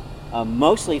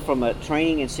 Mostly from a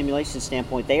training and simulation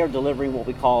standpoint, they are delivering what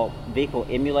we call vehicle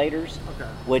emulators,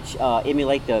 which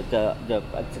emulate the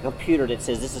computer that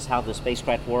says this is how the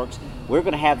spacecraft works. We're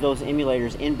going to have those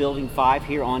emulators in Building 5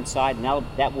 here on site, and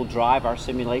that will drive our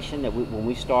simulation when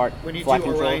we start when you flight do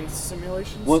control. Orion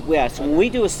simulations? When we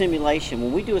do a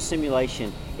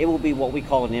simulation, it will be what we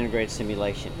call an integrated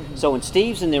simulation. So when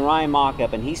Steve's in the Orion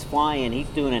mock-up and he's flying, he's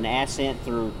doing an ascent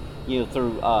through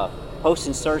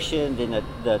post-insertion, then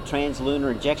the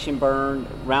translunar injection burn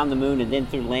around the moon, and then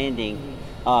through landing.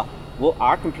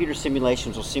 Our computer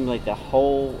simulations will simulate the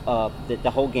whole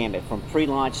gamut from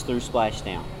pre-launch through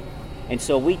splashdown. And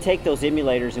so we take those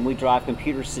emulators and we drive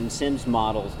computers and sims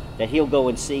models that he'll go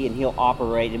and see and he'll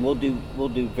operate, and we'll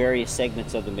do various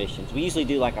segments of the missions. We usually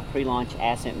do like a pre-launch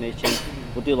ascent mission.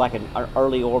 We'll do like an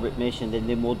early orbit mission, and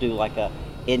then we'll do like a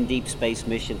in deep space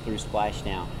mission through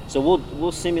splashdown. So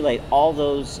we'll simulate all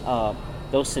those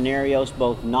scenarios,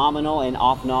 both nominal and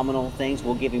off-nominal things.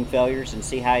 We'll give him failures and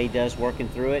see how he does working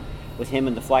through it with him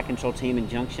and the flight control team in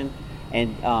Junction.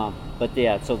 And so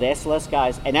the SLS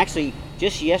guys, and actually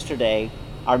just yesterday,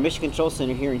 our Mission Control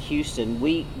Center here in Houston,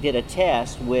 we did a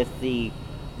test with the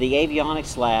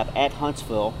avionics lab at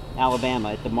Huntsville,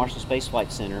 Alabama, at the Marshall Space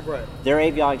Flight Center. Right. Their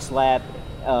avionics lab,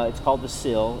 it's called the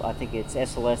SIL, I think it's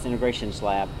SLS Integrations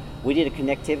Lab. We did a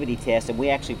connectivity test, and we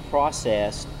actually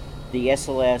processed the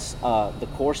SLS, the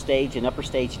core stage and upper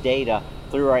stage data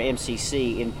through our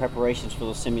MCC in preparations for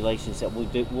those simulations that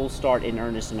we'll start in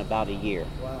earnest in about a year.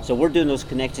 Wow. So we're doing those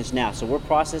connections now. So we're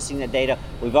processing that data.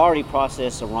 We've already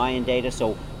processed Orion data.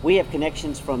 So we have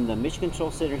connections from the Mission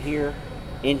Control Center here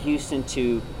in Houston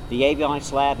to the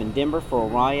avionics lab in Denver for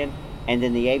Orion, and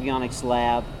then the avionics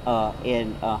lab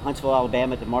in Huntsville,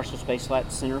 Alabama at the Marshall Space Flight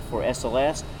Center for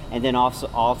SLS, and then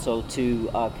also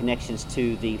to connections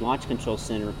to the Launch Control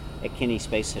Center at Kennedy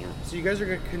Space Center. So you guys are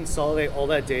going to consolidate all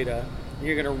that data, and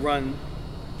you're going to run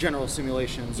general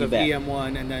simulations of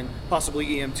EM1 and then possibly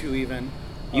EM2 even.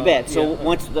 You bet. So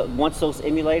once those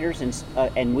emulators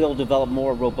and we'll develop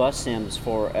more robust sims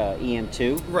for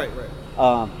EM2. Right.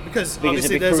 Because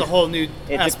obviously there's a whole new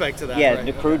aspect to that. Yeah, right?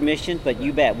 the crewed mission, but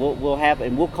you bet. We'll have,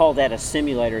 and we'll call that a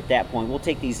simulator at that point. We'll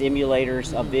take these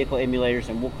emulators, vehicle emulators,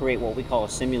 and we'll create what we call a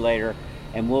simulator,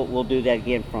 and we'll do that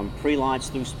again from pre-launch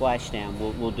through splashdown.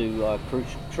 We'll do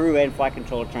crew and flight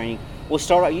controller training. We'll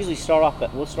start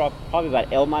probably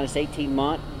about L-18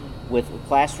 month with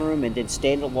classroom, and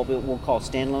then what we'll call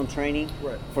standalone training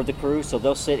for the crew. So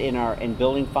they'll sit in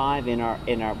Building 5 in our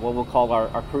what we'll call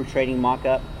our crew training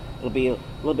mock-up. It'll be a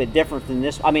little bit different than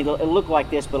this. I mean, it'll look like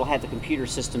this, but it'll have the computer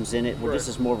systems in it, where this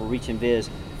is more of a reach and viz.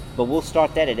 But we'll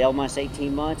start that at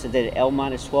L-18 months, and then at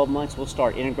L-12 months, we'll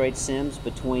start integrated sims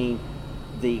between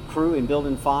the crew in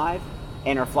Building 5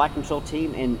 and our flight control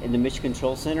team in the Mission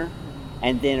Control Center.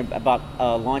 And then about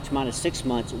launch minus 6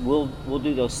 months, we'll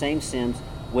do those same sims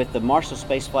with the Marshall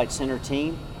Space Flight Center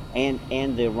team and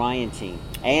the Orion team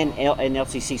and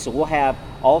LCC. So we'll have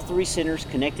all 3 centers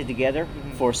connected together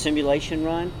for a simulation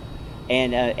run,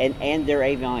 and their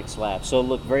avionics lab. So it'll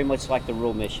look very much like the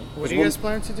real mission. When are you guys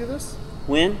planning to do this?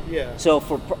 When? Yeah. So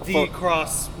for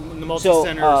cross the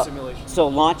multi-center simulation. So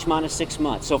launch minus 6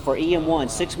 months. So for EM1,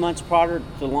 6 months prior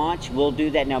to launch, we'll do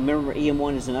that. Now remember,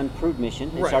 EM1 is an uncrewed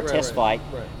mission. It's our test flight.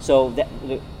 Right. So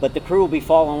but the crew will be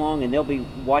following along, and they'll be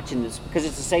watching this because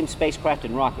it's the same spacecraft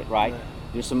and rocket, right?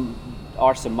 There's some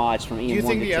mods from EM1. Do you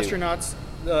think the 2. astronauts?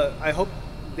 I hope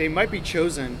they might be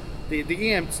chosen. The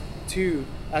EM2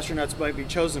 astronauts might be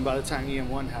chosen by the time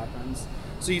EM1 happens.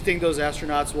 So you think those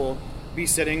astronauts will be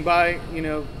sitting by,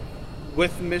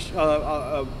 with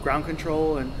ground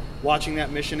control and watching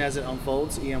that mission as it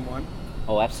unfolds, EM1?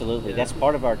 Oh, absolutely. Yeah. That's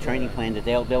part of our training plan that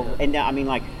they'll and I mean,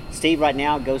 like Steve right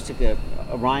now goes to the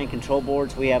Orion control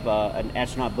boards. We have an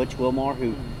astronaut, Butch Wilmore,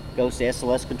 who goes to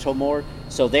SLS control board.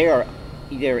 So they're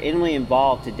intimately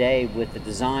involved today with the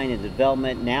design and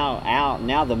development,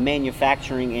 now the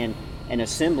manufacturing and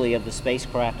assembly of the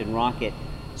spacecraft and rocket,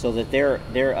 so that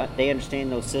they understand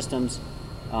those systems.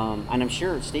 And I'm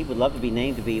sure Steve would love to be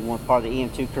named to be one part of the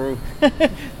EM2 crew.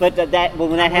 But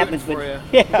when that happens,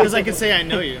 because I can say I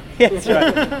know you. That's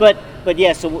right. But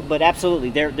absolutely,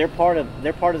 they're part of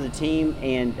the team,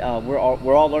 and we're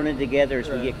all learning together as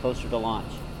we get closer to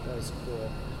launch. That's cool.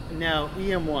 Now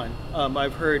EM1,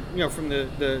 I've heard from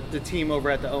the team over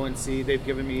at the ONC, they've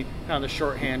given me kind of the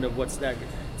shorthand of what's that.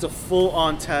 It's a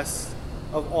full-on test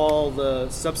of all the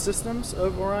subsystems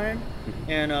of Orion.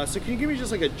 And so can you give me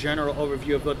just like a general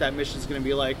overview of what that mission is going to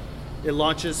be like? It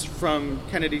launches from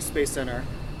Kennedy Space Center.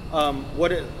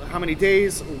 How many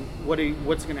days?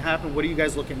 What's going to happen? What are you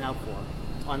guys looking out for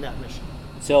on that mission?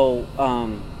 So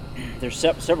there's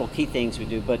several key things we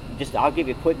do, but I'll give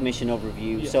you a quick mission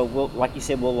overview. Yeah. So like you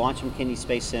said, we'll launch from Kennedy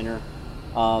Space Center.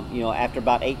 After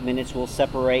about 8 minutes, we'll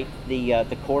separate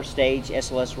the core stage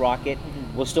SLS rocket.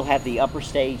 We'll still have the upper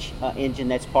stage engine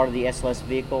that's part of the SLS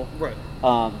vehicle. Right.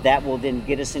 That will then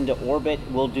get us into orbit.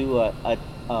 We'll do I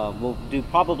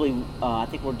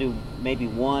think we'll do maybe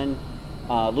one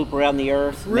loop around the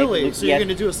Earth. Really? So you're going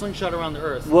to do a slingshot around the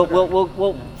Earth?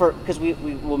 Because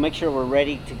we'll make sure we're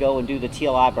ready to go and do the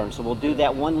TLI burn. So we'll do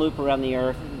that one loop around the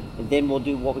Earth. And then we'll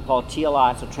do what we call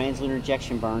TLI, so translunar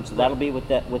ejection burn. So that'll be with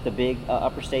the big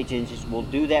upper stage engines. We'll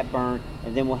do that burn,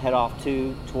 and then we'll head off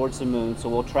towards the moon. So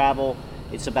we'll travel.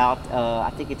 It's about I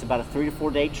think it's about a 3 to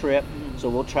 4 day trip. So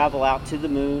we'll travel out to the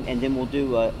moon, and then we'll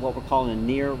do what we're calling a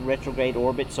near retrograde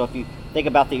orbit. So if you think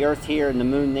about the Earth here and the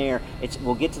moon there,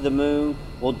 we'll get to the moon.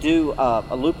 We'll do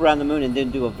a loop around the moon, and then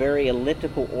do a very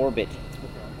elliptical orbit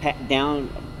down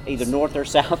either north or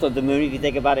south of the moon, if you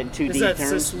think about it in 2D terms. Is that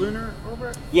cislunar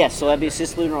orbit? Yes, so that'd be a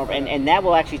cislunar orbit, and that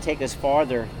will actually take us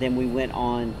farther than we went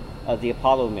on the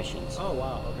Apollo missions. Oh,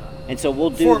 wow, okay. And so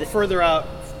we'll do further out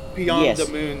beyond the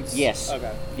moons. Yes.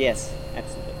 Okay. Yes,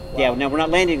 absolutely. Wow. Yeah, now we're not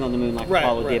landing on the moon like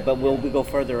Apollo did, but we go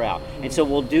further out. And so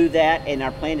we'll do that, and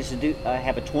our plan is to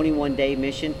have a 21-day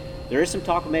mission. There is some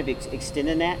talk of maybe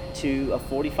extending that to a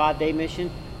 45-day mission.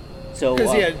 So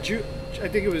I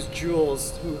think it was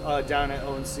Jules who down at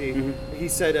ONC. He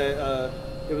said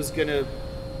it was going to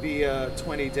be a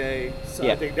 20-day.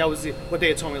 So I think that was what they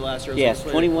had told me last year. Yes,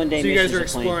 21-day. So you guys are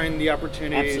exploring the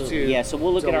opportunity to. So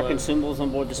we'll look at our consumables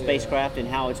on board the spacecraft and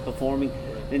how it's performing,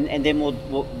 and then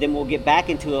we'll get back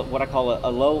into what I call a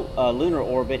low lunar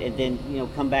orbit, and then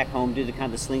come back home, do the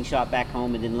kind of slingshot back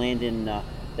home, and then land in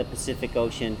the Pacific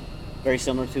Ocean, very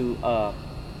similar to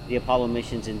the Apollo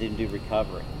missions, and then do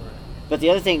recovery. But the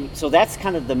other thing, so that's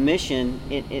kind of the mission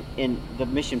in the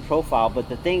mission profile. But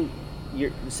the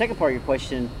second part of your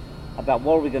question about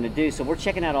what are we going to do? So we're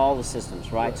checking out all the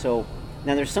systems, right? So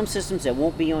now there's some systems that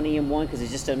won't be on EM1 because it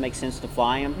just doesn't make sense to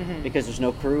fly them because there's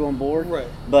no crew on board. Right.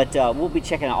 But we'll be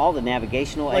checking out all the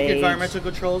navigational aids. Like environmental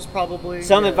controls, probably.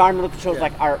 Some environmental controls,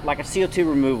 like a CO2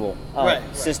 removal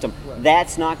system. Right.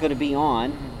 That's not going to be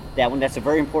on that one. That's a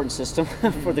very important system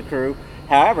for the crew.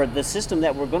 However, the system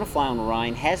that we're going to fly on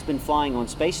Orion has been flying on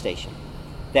space station.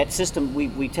 That system,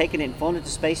 we've taken it and flown it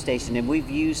to space station, and we've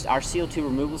used our CO2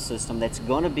 removal system that's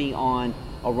going to be on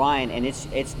Orion, and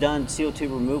it's done CO2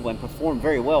 removal and performed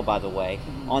very well, by the way,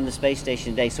 on the space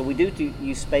station day. So we do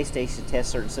use space station to test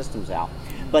certain systems out.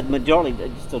 But majority,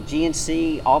 so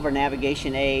GNC, all of our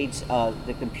navigation aids,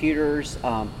 the computers,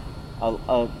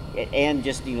 and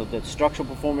just the structural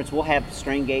performance. We'll have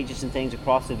strain gauges and things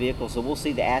across the vehicle, so we'll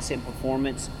see the ascent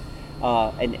performance,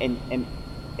 and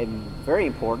very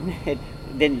important.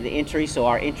 Then the entry, so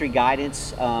our entry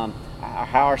guidance, how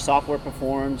our software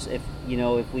performs. If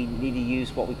we need to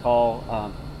use what we call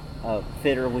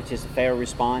FITR, which is a failure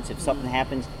response. If something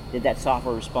happens, did that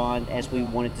software respond as we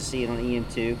wanted to see it on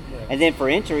EM2? And then for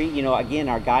entry, again,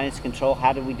 our guidance control.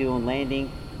 How did we do on landing?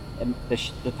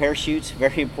 The parachutes,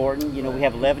 very important. We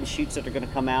have 11 chutes that are going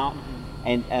to come out.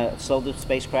 and slow the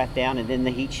spacecraft down, and then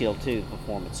the heat shield too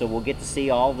performance. So we'll get to see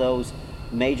all those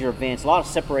major events, a lot of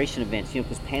separation events,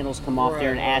 because panels come off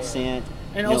during ascent.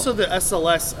 And also the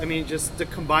SLS, I mean, just the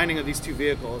combining of these two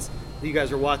vehicles, you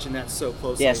guys are watching that so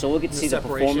closely. Yeah, so we'll get to see the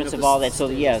performance of all that. So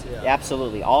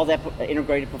absolutely. All that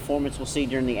integrated performance we'll see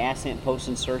during the ascent,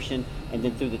 post-insertion, and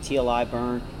then through the TLI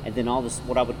burn, and then all this,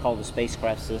 what I would call the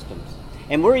spacecraft systems.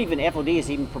 And FOD is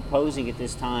even proposing at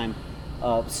this time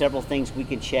several things we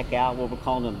can check out, what we're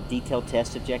calling them detailed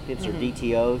test objectives or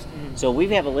DTOs. So we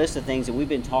have a list of things that we've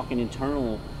been talking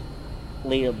internally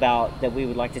about that we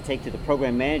would like to take to the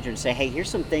program manager and say, hey, here's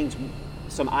some things,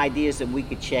 some ideas that we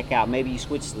could check out. Maybe you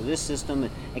switch to this system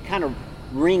and kind of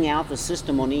ring out the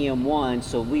system on EM1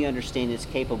 so we understand its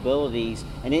capabilities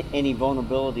and any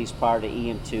vulnerabilities prior to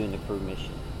EM2 and the crew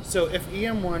mission. So if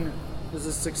EM1 is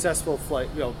a successful flight,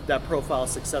 that profile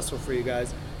is successful for you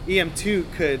guys,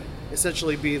 EM2 could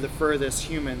essentially be the furthest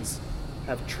humans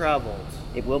have traveled.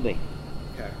 It will be.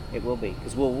 Okay. It will be,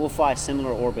 because we'll fly a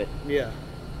similar orbit. Yeah.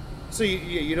 So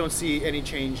you don't see any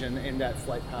change in that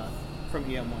flight path from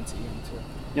EM1 to EM2?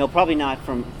 No, probably not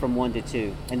from 1 to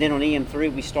 2. And then on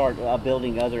EM3 we start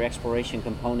building other exploration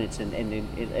components, and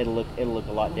it'll look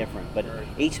a lot different. But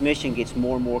each mission gets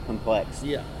more and more complex.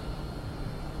 Yeah.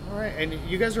 All right, and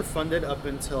you guys are funded up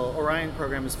until, Orion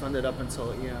program is funded up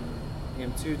until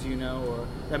EM2, do you know? Or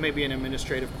that may be an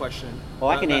administrative question. Well,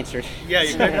 I can answer it. Yeah,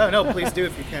 you can. No, please do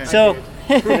if you can.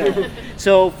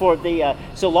 So for the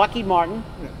Lockheed Martin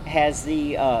has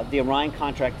the Orion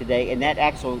contract today, and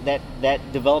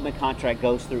that development contract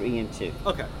goes through EM2.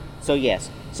 Okay. So yes,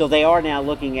 so they are now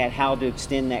looking at how to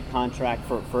extend that contract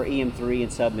for EM3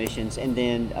 and submissions, and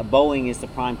then Boeing is the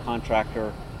prime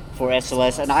contractor for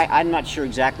SLS, and I'm not sure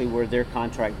exactly where their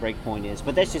contract breakpoint is,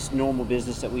 but that's just normal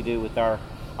business that we do with our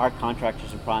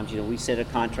contractors and primes. We set a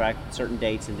contract at certain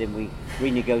dates, and then we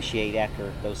renegotiate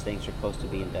after those things are close to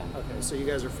being done. Okay, so you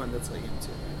guys are funded till EM2.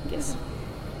 Yes.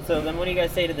 So then what do you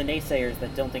guys say to the naysayers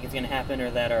that don't think it's going to happen,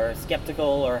 or that are skeptical,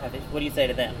 or what do you say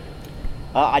to them?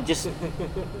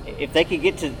 If they could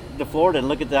get to Florida and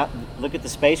look at the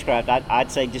spacecraft,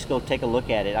 I'd say just go take a look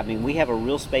at it. I mean, we have a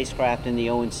real spacecraft in the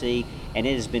ONC, and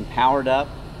it has been powered up,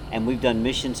 and we've done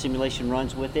mission simulation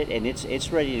runs with it, and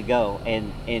it's ready to go.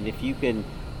 And if you can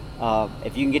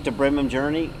get to Bremen,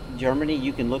 Germany,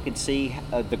 you can look and see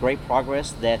the great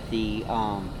progress that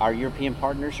our European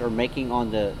partners are making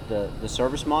on the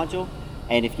service module.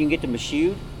 And if you can get to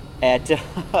Michoud at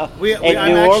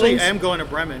I'm going to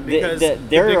Bremen because the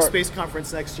big space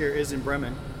conference next year is in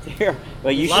Bremen. Well,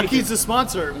 Lockheed's the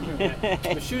sponsor.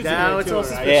 Now it's all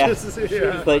suspicious.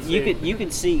 Yeah. But you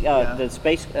can see the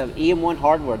space EM1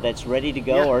 hardware that's ready to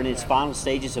go or in its final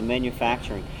stages of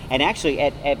manufacturing. And actually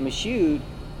at Michoud,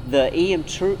 the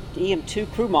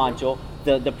EM2 crew module,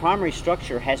 the primary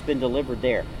structure has been delivered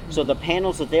there. So the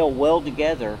panels that they'll weld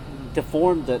together to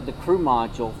form the crew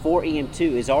module for EM2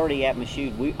 is already at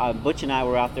Michoud. Butch and I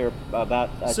were out there about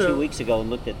 2 weeks ago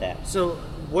and looked at that. So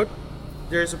what?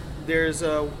 There's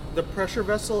the pressure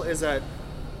vessel is at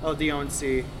the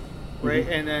ONC, right?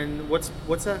 And then what's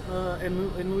that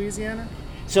in Louisiana?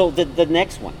 So the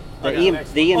next one. The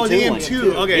EM2 one. The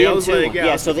EM2. Okay, I was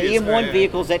like, so the EM1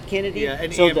 vehicle's at Kennedy. Yeah,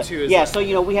 and so EM2 is so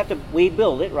we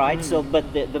build it, right? So,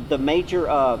 but the major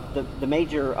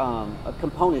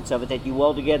components of it that you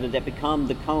weld together that become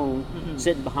the cone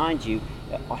sitting behind you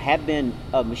have been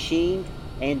machined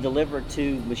and delivered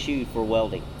to Michoud for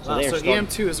welding. So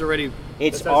EM2 is already.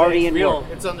 It's already in work.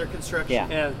 It's under construction.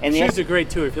 Yeah. And Michoud's a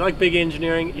great tour. If you like big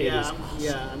engineering, it is.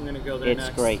 I'm going to go there next.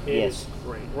 It's great. It's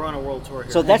great. We're on a world tour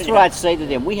here. So that's what I'd say to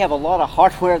them. We have a lot of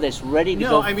hardware that's ready to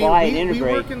go fly and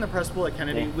integrate. We work in the press pool at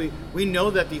Kennedy. Yeah. We know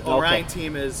that the Orion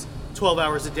team is 12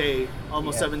 hours a day,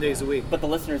 almost 7 days a week. But the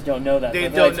listeners don't know that. They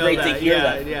don't know that. To hear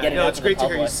that. No, it's great to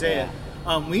hear you say it.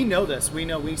 We know this.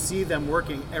 We see them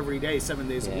working every day, 7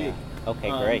 days a week. Okay,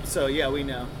 great. So we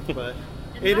know, but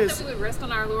it is. Not that we would rest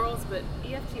on our laurels, but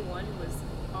EFT1 was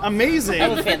awesome. Amazing.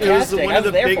 That was fantastic. It was one of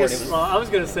the biggest. Well, I was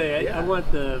going to say, I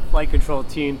want the flight control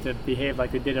team to behave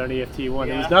like they did on EFT1.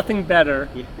 There was nothing better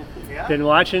than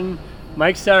watching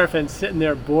Mike Sarafin sitting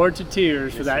there bored to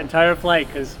tears for that entire flight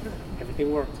because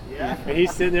everything worked. Yeah. And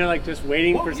he's sitting there like just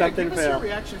waiting for something to fail. Give us your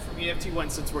reaction from EFT1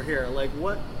 since we're here. Like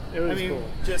what? It was cool.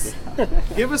 Just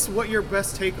give us what your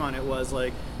best take on it was.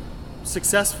 Like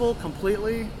successful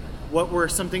completely. What were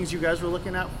some things you guys were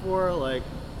looking out for? Like,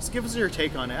 just give us your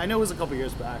take on it. I know it was a couple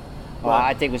years back. Well,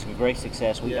 I think it was a great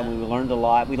success. We learned a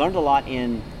lot. We learned a lot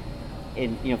in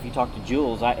if you talk to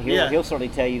Jules, he'll certainly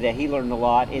tell you that he learned a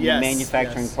lot in the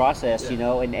manufacturing process.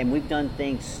 And we've done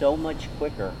things so much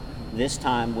quicker this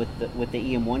time with the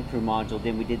EM1 crew module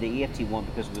than we did the EFT1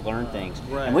 because we learned things.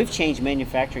 Right. And we've changed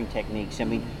manufacturing techniques. I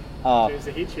mean, Changed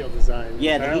the heat shield design.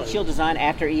 yeah, entirely. the heat shield design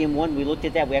after EM1, we looked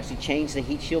at that. We actually changed the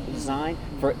heat shield design.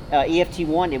 For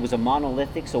EFT1, it was a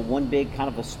monolithic, so one big kind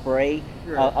of a spray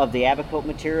of the Abacoat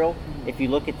material. If you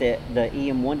look at the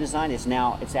EM1 design,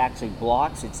 it's actually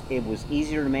blocks. It was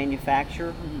easier to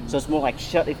manufacture, so it's more like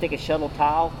if you take a shuttle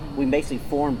tile, we basically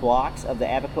formed blocks of the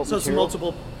Abacoat So material. it's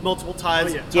multiple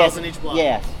tiles, Yes, tiles in each block.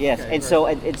 yes. Okay,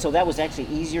 and so that was actually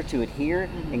easier to adhere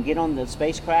and get on the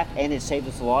spacecraft, and it saved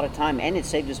us a lot of time, and it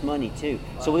saved us money too.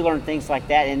 So we learned things like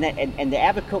that, and the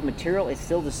Abacoat material is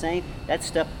still the same. That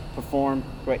stuff performed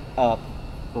great.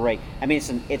 Great. I mean,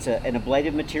 it's an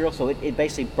ablative material, so it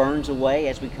basically burns away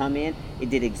as we come in. It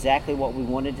did exactly what we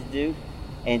wanted to do,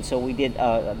 and so we did.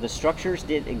 The structures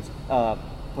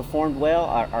performed well.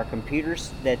 Our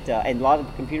computers and a lot of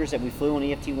the computers that we flew on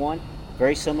EFT1,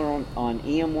 very similar on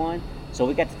EM1. So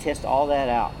we got to test all that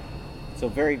out. So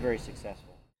very, very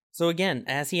successful. So again,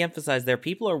 as he emphasized there,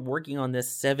 people are working on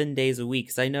this 7 days a week.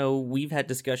 'Cause I know we've had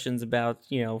discussions about,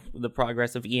 the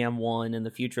progress of EM1 and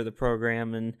the future of the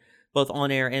program, and both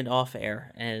on air and off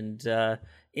air. And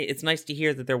it's nice to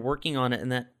hear that they're working on it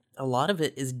and that a lot of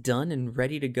it is done and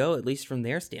ready to go, at least from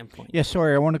their standpoint. Yeah,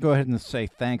 sorry, I want to go ahead and say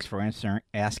thanks for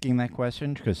asking that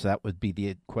question, because that would be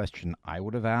the question I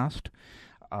would have asked.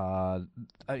 I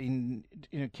mean,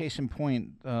 case in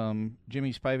point,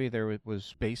 Jimmy Spivey there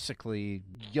was basically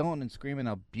yelling and screaming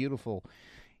how beautiful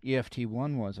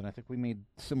EFT1 was, and I think we made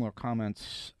similar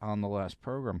comments on the last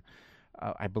program.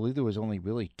 I believe there was only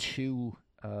really two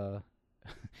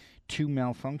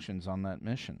malfunctions on that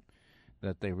mission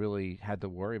that they really had to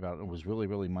worry about. It was really,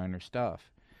 really minor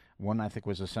stuff. One, I think,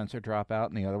 was a sensor dropout,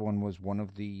 and the other one was one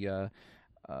of the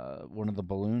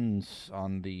balloons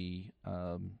on the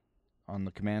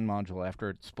command module. After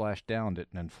it splashed down,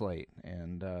 didn't inflate,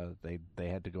 and they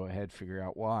had to go ahead and figure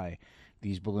out why.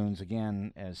 These balloons,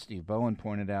 again, as Steve Bowen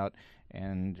pointed out,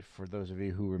 and for those of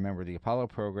you who remember the Apollo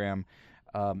program,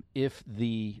 if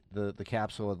the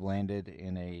capsule had landed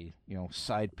in a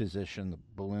side position, the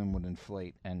balloon would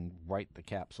inflate and right the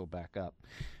capsule back up.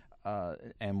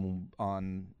 And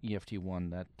on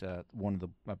EFT1, that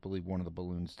I believe one of the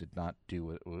balloons did not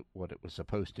do what it was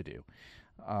supposed to do.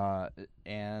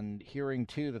 And hearing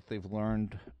too that they've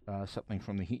learned something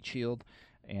from the heat shield,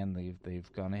 and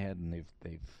they've gone ahead and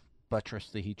they've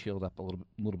buttressed the heat shield up a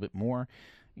little bit more.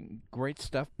 Great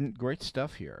stuff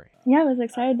here. Yeah, I was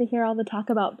excited to hear all the talk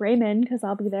about Bremen because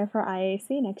I'll be there for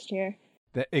IAC next year.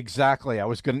 Exactly. I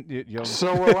was going to...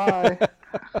 So will I.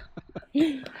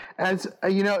 As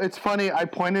it's funny, I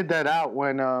pointed that out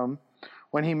when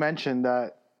he mentioned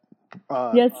that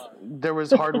yes. there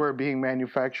was hardware being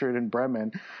manufactured in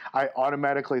Bremen. I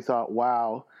automatically thought,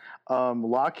 wow,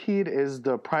 Lockheed is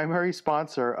the primary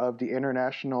sponsor of the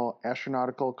International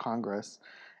Astronautical Congress,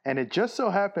 and it just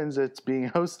so happens it's being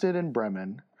hosted in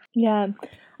Bremen. Yeah,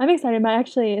 I'm excited.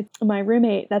 My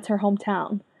roommate, that's her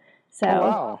hometown. So,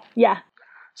 wow. Yeah.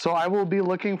 So I will be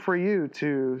looking for you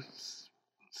to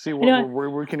see where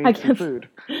we can eat some food.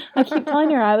 I keep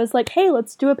telling her, I was like, hey,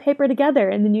 let's do a paper together,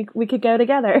 and then we could go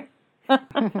together.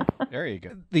 There you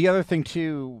go. The other thing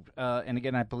too, and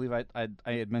again, I believe I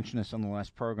had mentioned this on the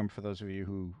last program for those of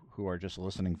you who are just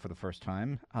listening for the first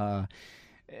time,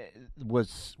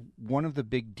 was one of the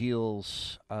big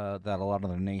deals that a lot of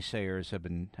the naysayers have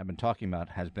been talking about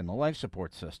has been the life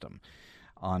support system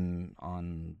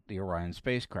on the Orion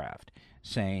spacecraft,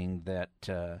 saying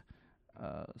that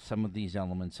some of these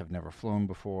elements have never flown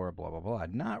before, blah, blah, blah.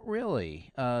 Not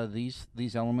really.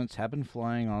 These elements have been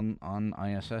flying on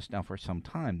ISS now for some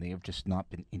time. They have just not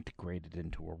been integrated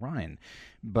into Orion.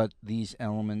 But these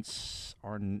elements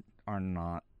are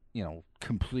not,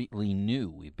 completely new.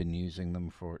 We've been using them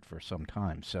for some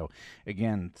time. So,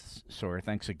 again, Sawyer,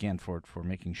 thanks again for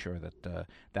making sure that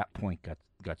that point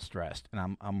got stressed.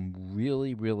 And I'm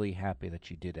really, really happy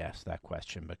that you did ask that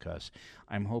question, because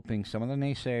I'm hoping some of the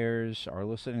naysayers are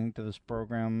listening to this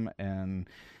program and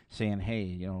saying,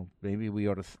 hey, maybe we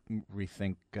ought to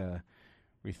rethink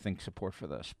support for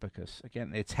this, because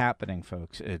again, it's happening,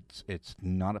 folks. It's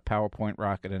not a PowerPoint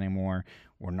rocket anymore.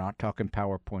 We're not talking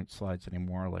PowerPoint slides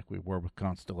anymore like we were with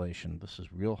Constellation. This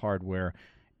is real hardware,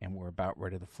 and we're about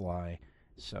ready to fly.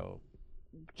 So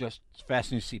just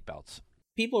fasten your seatbelts.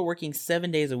 People are working 7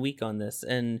 days a week on this,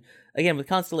 and again, with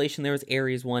Constellation, there was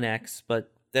Ares 1X,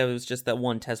 but that was just that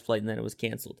one test flight, and then it was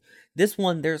canceled. This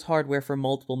one, there's hardware for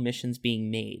multiple missions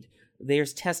being made.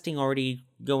 There's testing already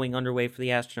going underway for the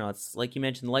astronauts. Like you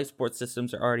mentioned, the life support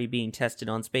systems are already being tested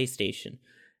on Space Station.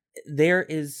 There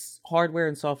is hardware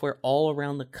and software all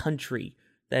around the country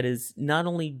that is not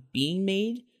only being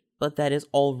made, but that is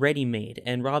already made.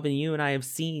 And Robin, you and I have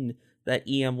seen that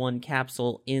EM1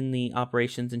 capsule in the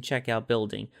operations and checkout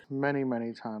building. Many,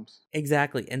 many times.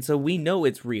 Exactly. And so we know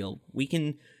it's real. We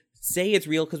can say it's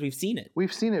real because we've seen it.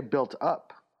 We've seen it built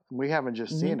up. We haven't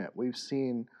just seen it. We've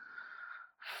seen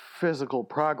physical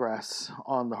progress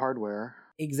on the hardware.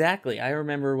 Exactly. I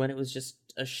remember when it was just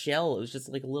a shell. It was just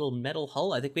like a little metal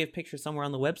hull. I think we have pictures somewhere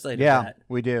on the website of that.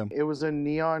 We do. It was a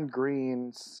neon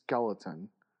green skeleton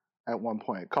at one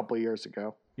point, a couple of years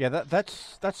ago. Yeah,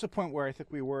 that's the point where I think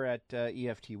we were at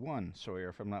EFT1, Sawyer,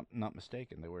 if I'm not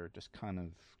mistaken. They were just kind of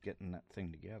getting that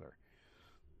thing together.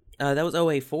 That was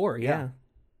OA4, yeah.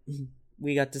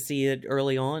 We got to see it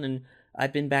early on, and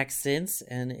I've been back since,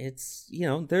 and it's,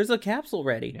 there's a capsule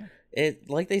ready. Yeah. It,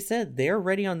 like they said, they're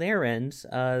ready on their end.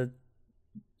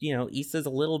 ESA's a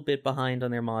little bit behind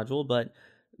on their module, but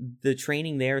the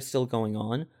training there is still going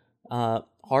on.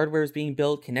 Hardware is being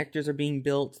built, connectors are being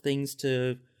built, things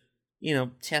to,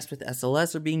 test with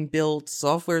SLS are being built,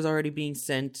 software is already being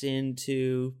sent in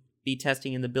to be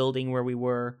testing in the building where we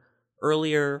were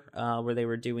earlier, where they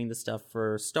were doing the stuff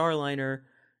for Starliner.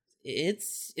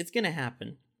 It's going to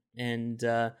happen. And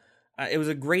it was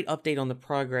a great update on the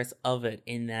progress of it,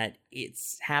 in that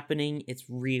it's happening, it's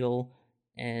real,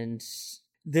 and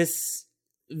this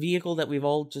vehicle that we've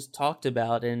all just talked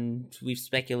about and we've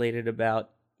speculated about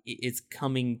is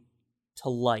coming to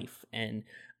life. And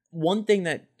one thing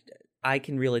that I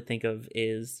can really think of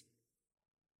is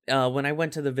when I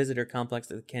went to the visitor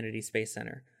complex at the Kennedy Space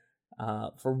Center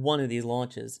for one of these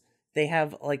launches, they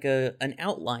have like an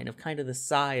outline of kind of the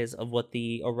size of what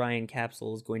the Orion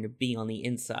capsule is going to be on the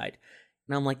inside.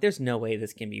 And I'm like, there's no way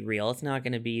this can be real. It's not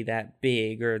going to be that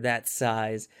big or that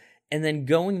size. And then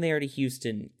going there to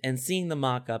Houston and seeing the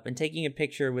mock-up and taking a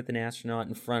picture with an astronaut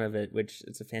in front of it, which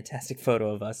is a fantastic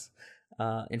photo of us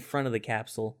in front of the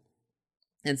capsule,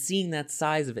 and seeing that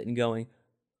size of it and going,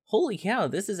 holy cow,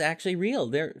 this is actually real.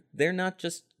 They're not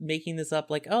just making this up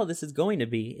like, oh, this is going to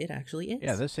be. It actually is.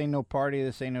 Yeah, this ain't no party.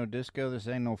 This ain't no disco. This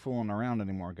ain't no fooling around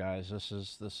anymore, guys. This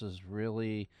is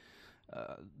really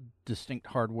distinct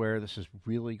hardware. This is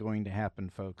really going to happen,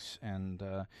 folks. And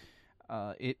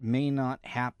it may not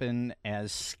happen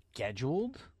as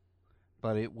scheduled,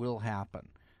 but it will happen.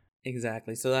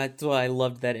 Exactly. So that's why I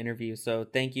loved that interview. So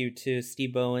thank you to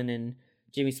Steve Bowen and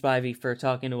Jimmy Spivey for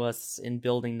talking to us in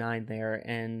Building 9 there.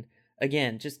 And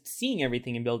again, just seeing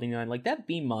everything in Building 9, like that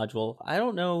beam module. I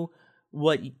don't know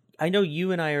I know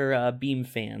you and I are Beam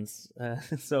fans.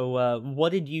 So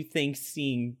what did you think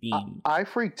seeing Beam? I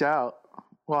freaked out.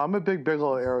 Well, I'm a big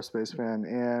Bigelow Aerospace fan,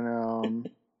 and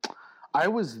I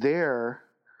was there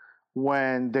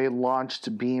when they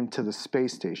launched Beam to the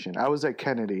space station. I was at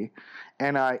Kennedy,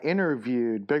 and I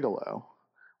interviewed Bigelow,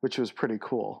 which was pretty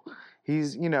cool.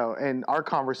 He's, and our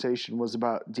conversation was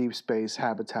about deep space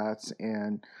habitats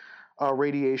and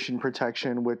radiation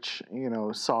protection, which,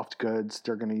 soft goods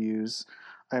they're going to use.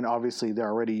 And obviously they're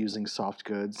already using soft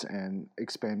goods and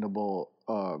expandable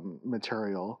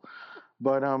material.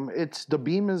 But the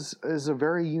Beam is a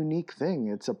very unique thing.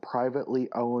 It's a privately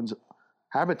owned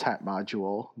habitat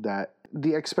module that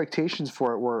the expectations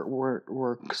for it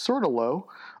were sort of low.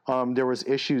 There was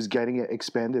issues getting it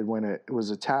expanded when it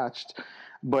was attached.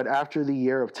 But after the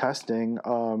year of testing,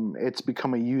 it's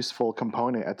become a useful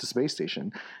component at the space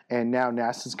station. And now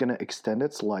NASA's going to extend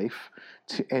its life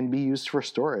and be used for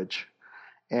storage.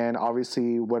 And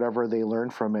obviously, whatever they learn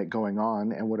from it going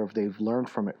on and whatever they've learned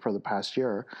from it for the past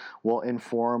year will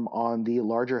inform on the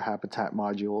larger habitat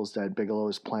modules that Bigelow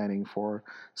is planning for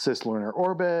cislunar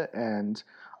orbit. And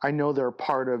I know they're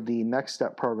part of the Next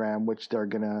Step program, which they're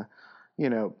going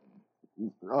to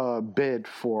bid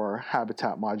for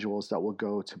habitat modules that will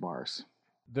go to Mars.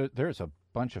 There's a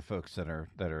bunch of folks that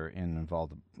are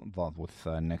involved with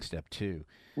Next Step 2.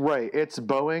 Right. It's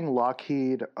Boeing,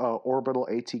 Lockheed, Orbital,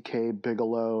 ATK,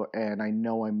 Bigelow, and I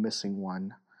know I'm missing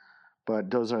one.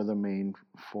 But those are the main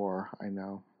four, I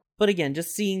know. But again,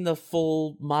 just seeing the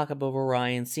full mock-up of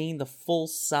Orion, seeing the full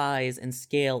size and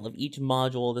scale of each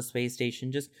module of the space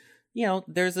station, just,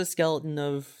 there's a skeleton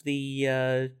of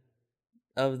the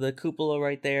cupola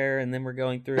right there, and then we're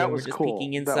going through and we're just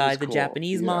peeking inside the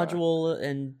Japanese module,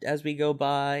 and as we go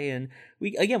by, and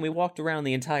we walked around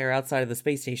the entire outside of the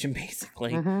space station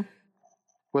basically. Mm-hmm.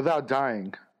 Without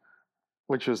dying,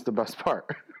 which was the best part.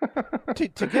 to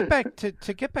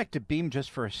get back to Beam just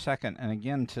for a second, and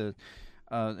again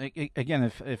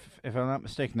again, if I'm not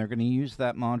mistaken, they're going to use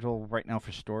that module right now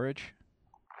for storage.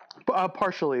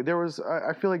 Partially, there was.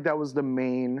 I feel like that was the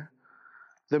main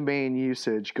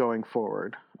usage going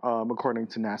forward, according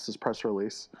to NASA's press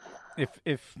release.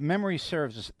 If memory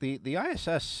serves, the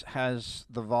ISS has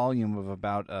the volume of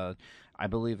about I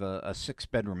believe, a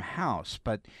 6-bedroom house.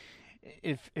 But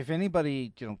if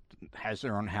anybody, has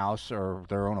their own house or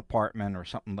their own apartment or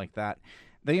something like that,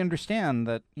 they understand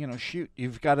that, shoot,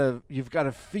 you've got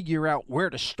to figure out where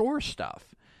to store stuff.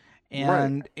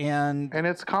 And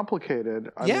it's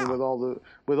complicated. I mean,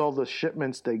 with all the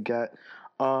shipments they get,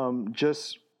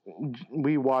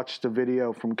 we watched a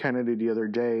video from Kennedy the other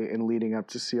day and leading up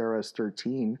to CRS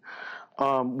 13.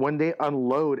 When they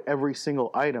unload every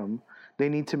single item, they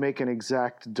need to make an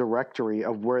exact directory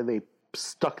of where they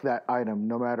stuck that item,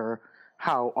 no matter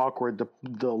how awkward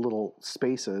the little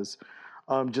space is.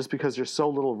 Just because there's so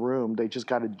little room, they just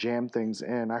got to jam things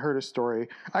in. I heard a story.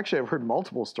 Actually, I've heard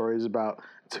multiple stories about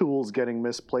tools getting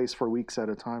misplaced for weeks at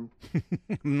a time.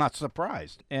 I'm not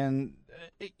surprised. And,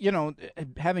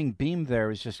 having Beam there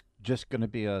is just going to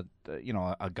be a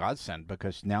godsend,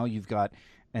 because now you've got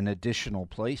an additional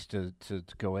place to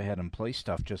go ahead and place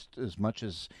stuff, just as much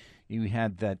as you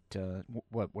had that,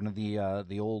 one of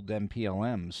the old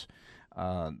MPLMs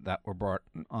that were brought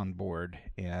on board,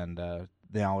 and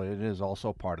now it is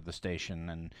also part of the station,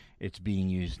 and it's being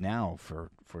used now for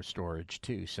storage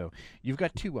too. So you've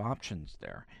got two options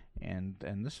there, and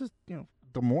this is,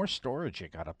 the more storage you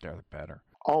got up there, the better.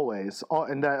 Always,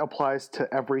 and that applies to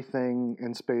everything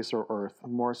in space or Earth. The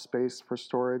more space for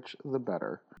storage, the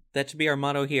better. That should be our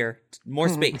motto here. More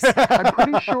space. I'm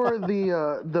pretty sure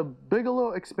the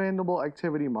Bigelow Expandable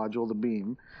Activity Module, the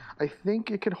Beam, I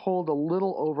think it could hold a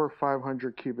little over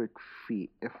 500 cubic feet,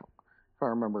 if I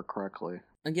remember correctly.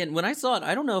 Again, when I saw it,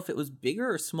 I don't know if it was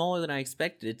bigger or smaller than I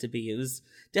expected it to be. It was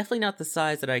definitely not the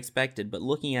size that I expected, but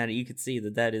looking at it, you could see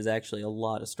that is actually a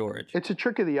lot of storage. It's a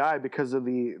trick of the eye because of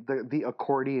the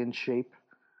accordion shape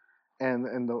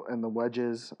and the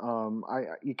wedges.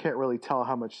 You can't really tell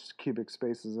how much cubic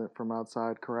space is it from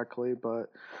outside correctly,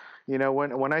 but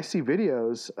when I see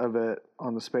videos of it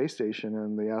on the space station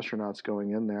and the astronauts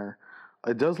going in there,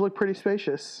 it does look pretty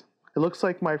spacious. It looks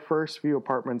like my first few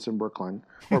apartments in Brooklyn,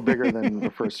 or bigger than the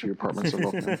first few apartments in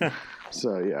Brooklyn.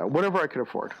 So yeah, whatever I could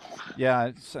afford. Yeah,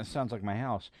 it sounds like my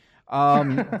house.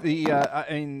 And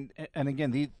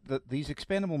again, these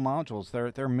expandable modules,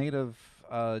 they're made of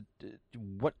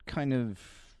what kind of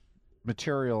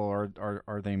material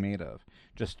are they made of?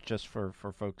 Just for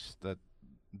folks that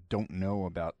don't know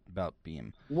about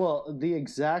Beam. Well,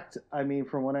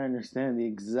 from what I understand, the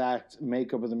exact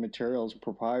makeup of the material is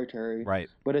proprietary. Right.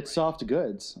 But it's soft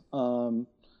goods.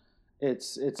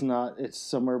 It's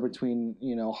somewhere between,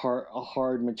 a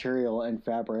hard material and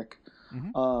fabric.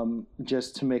 Mm-hmm.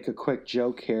 Just to make a quick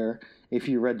joke here, if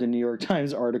you read the New York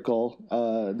Times article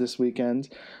this weekend,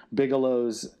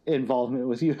 Bigelow's involvement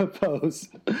with UFOs,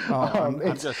 I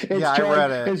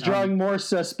read it. It's drawing more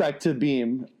suspect to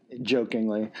Beam,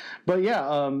 jokingly. But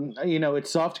yeah, it's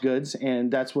soft goods,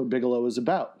 and that's what Bigelow is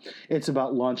about. It's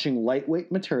about launching lightweight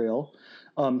material,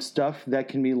 stuff that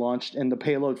can be launched in the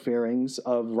payload fairings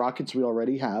of rockets we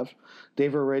already have.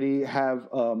 They've already have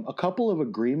a couple of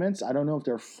agreements. I don't know if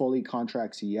they're fully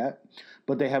contracts yet,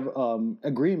 but they have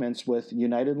agreements with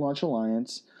United Launch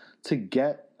Alliance to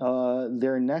get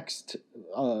their next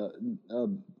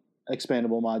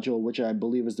expandable module, which I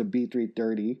believe is the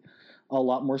B330, a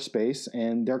lot more space,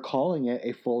 and they're calling it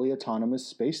a fully autonomous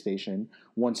space station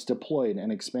once deployed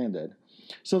and expanded.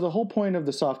 So the whole point of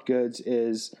the soft goods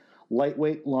is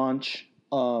lightweight launch,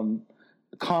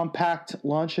 compact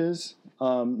launches.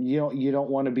 You don't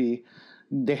want to be.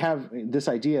 They have this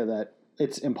idea that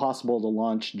it's impossible to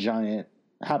launch giant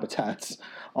habitats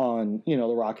on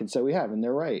the rockets that we have, and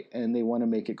they're right. And they want to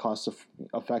make it cost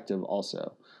effective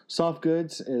also. Soft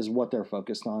goods is what they're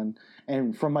focused on,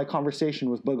 and from my conversation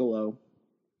with Bigelow,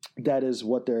 that is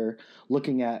what they're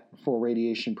looking at for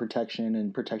radiation protection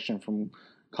and protection from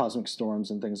cosmic storms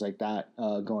and things like that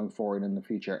going forward in the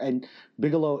future. And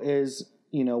Bigelow is,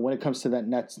 when it comes to that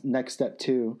next step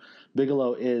too,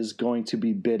 Bigelow is going to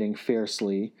be bidding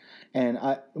fiercely. And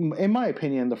in my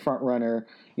opinion, the front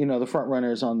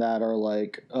runners on that are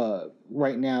like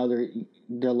right now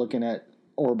they're looking at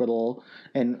Orbital,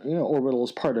 and Orbital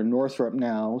is part of Northrop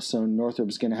now, so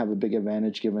Northrop's going to have a big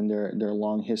advantage given their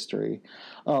long history.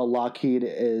 Lockheed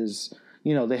is,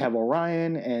 they have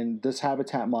Orion, and this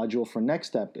habitat module for Next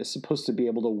Step is supposed to be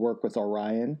able to work with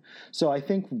Orion. So I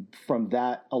think from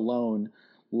that alone,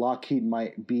 Lockheed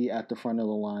might be at the front of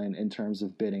the line in terms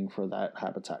of bidding for that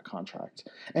habitat contract.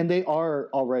 And they are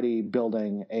already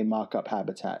building a mock-up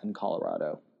habitat in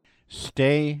Colorado.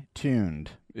 Stay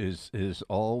tuned is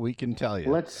all we can tell you.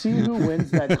 Let's see who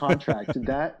wins that contract.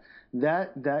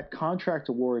 That contract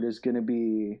award is going to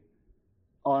be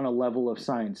on a level of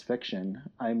science fiction.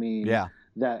 I mean, yeah.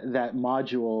 that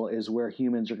module is where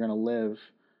humans are going to live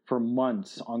for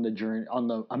months on the journey, I'm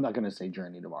not going to say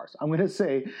journey to Mars. I'm going to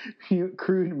say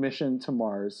crewed mission to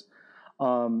Mars.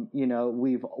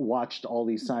 We've watched all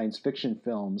these science fiction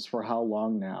films for how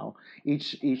long now?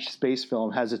 Each space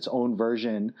film has its own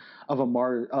version of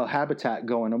a habitat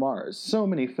going to Mars. So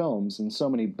many films and so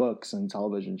many books and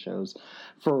television shows.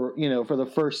 For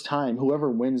the first time, whoever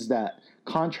wins that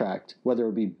contract, whether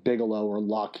it be Bigelow or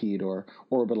Lockheed or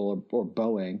Orbital or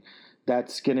Boeing,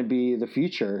 that's going to be the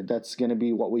future. That's going to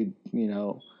be what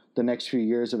the next few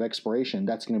years of exploration.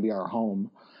 That's going to be our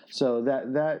home. So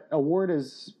that award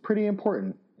is pretty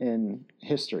important in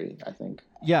history, I think.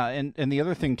 Yeah, and the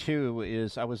other thing too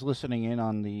is I was listening in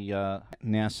on the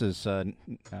NASA's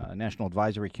National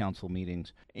Advisory Council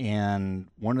meetings, and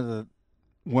one of the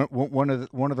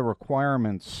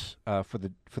requirements for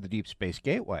the Deep Space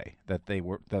Gateway that they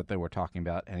were talking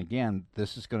about, and again,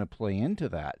 this is going to play into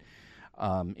that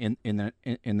in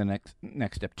the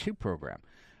next Step 2 program.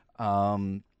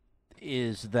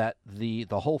 Is that the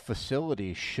whole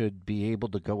facility should be able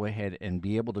to go ahead and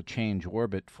be able to change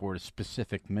orbit for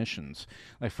specific missions.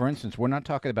 Like, for instance, we're not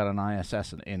talking about an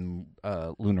ISS in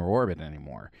lunar orbit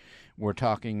anymore. We're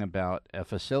talking about a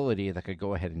facility that could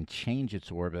go ahead and change its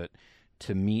orbit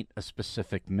to meet a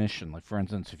specific mission. Like, for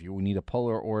instance, if you need a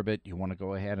polar orbit, you want to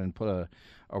go ahead and put a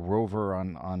rover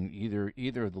on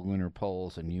either of the lunar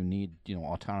poles, and you need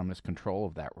autonomous control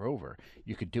of that rover.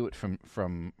 You could do it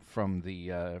from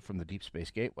the Deep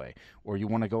Space Gateway, or you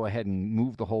want to go ahead and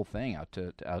move the whole thing out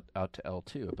to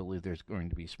L2. I believe there's going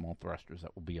to be small thrusters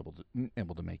that will be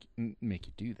able to make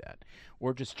you do that,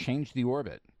 or just change the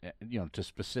orbit,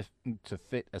 to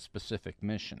fit a specific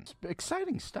mission.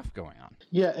 Exciting stuff going on.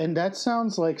 Yeah, and that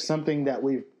sounds like something that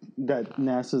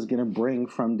NASA's going to bring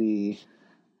from the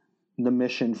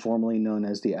mission formerly known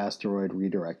as the Asteroid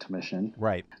Redirect Mission.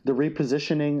 Right. The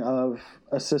repositioning of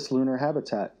a cislunar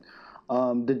habitat.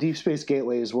 The Deep Space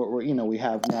Gateway is what we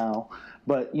have now,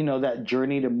 but that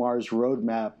Journey to Mars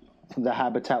roadmap, the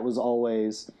habitat was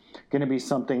always going to be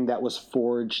something that was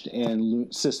forged in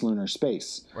cislunar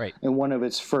space. Right. And one of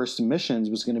its first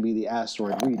missions was going to be the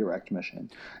Asteroid Redirect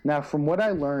Mission. Now, from what I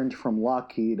learned from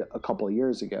Lockheed a couple of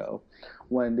years ago,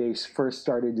 when they first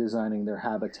started designing their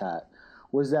habitat,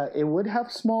 was that it would have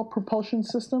small propulsion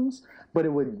systems, but it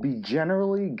would be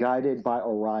generally guided by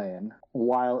Orion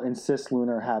while in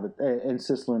cislunar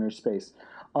space.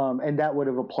 And that would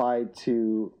have applied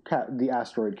to the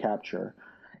asteroid capture.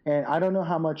 And I don't know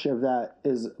how much of that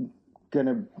is going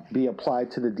to be applied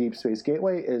to the Deep Space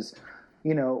Gateway. Is,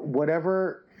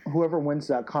 whoever wins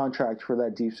that contract for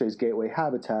that Deep Space Gateway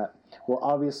habitat will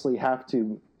obviously have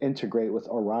to integrate with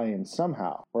Orion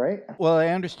somehow, right? Well, I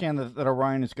understand that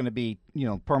Orion is going to be,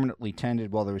 permanently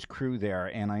tended while there's crew there,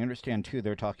 and I understand too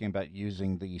they're talking about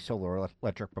using the solar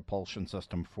electric propulsion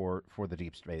system for the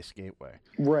Deep Space Gateway.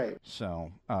 Right.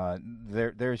 So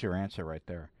there's your answer right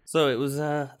there. So it was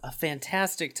a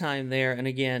fantastic time there, and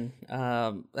again,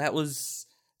 that was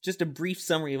just a brief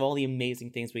summary of all the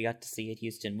amazing things we got to see at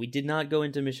Houston. We did not go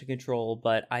into mission control,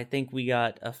 but I think we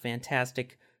got a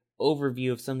fantastic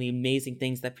overview of some of the amazing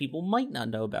things that people might not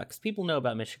know about, because people know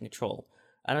about mission control.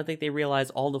 I don't think they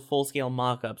realize all the full-scale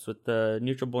mock-ups with the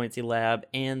neutral buoyancy lab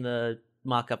and the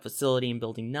mock-up facility in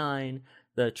Building 9,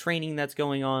 the training that's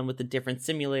going on with the different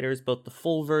simulators, both the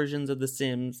full versions of the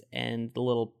sims and the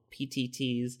little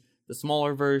PTTs, the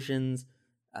smaller versions.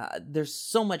 There's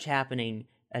so much happening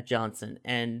at Johnson,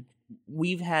 and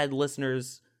we've had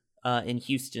listeners in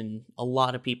Houston. A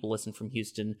lot of people listen from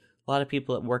Houston. A lot of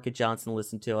people that work at Johnson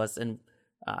listen to us, and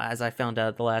as I found out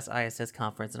at the last ISS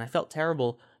conference, and I felt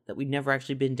terrible that we'd never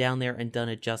actually been down there and done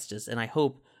it justice, and I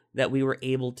hope that we were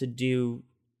able to do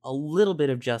a little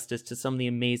bit of justice to some of the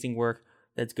amazing work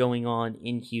that's going on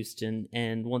in Houston.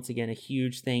 And once again, a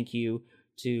huge thank you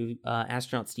to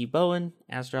astronaut Steve Bowen,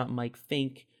 astronaut Mike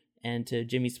Fink, and to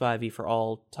Jimmy Spivey for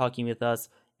all talking with us,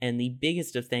 and the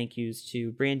biggest of thank yous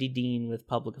to Brandi Dean with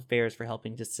Public Affairs for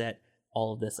helping to set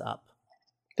all of this up.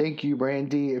 Thank you,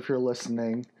 Brandi, if you're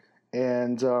listening.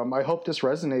 And I hope this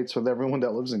resonates with everyone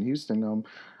that lives in Houston.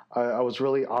 I was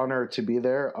really honored to be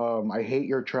there. I hate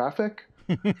your traffic,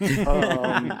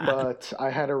 but I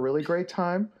had a really great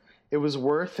time. It was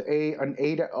worth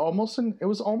almost an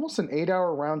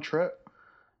 8-hour round trip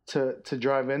to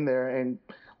drive in there. And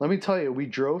let me tell you, we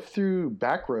drove through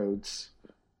back roads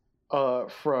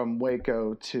from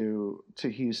Waco to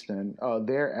Houston,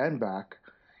 there and back.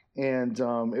 And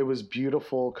it was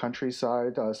beautiful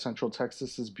countryside. Central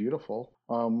Texas is beautiful.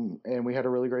 And we had a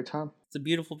really great time. It's a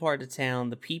beautiful part of town.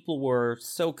 The people were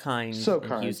so kind. So in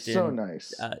kind. Houston. So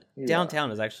nice.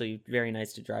 Downtown is actually very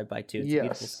nice to drive by, too. It's a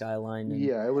beautiful skyline. And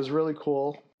yeah, it was really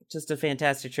cool. just a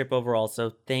fantastic trip overall.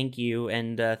 So thank you.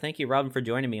 And thank you, Robin, for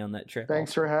joining me on that trip.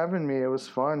 Thanks for having me. It was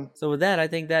fun. So with that, I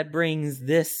think that brings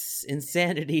this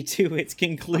insanity to its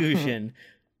conclusion.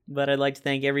 But I'd like to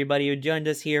thank everybody who joined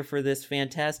us here for this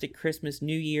fantastic Christmas,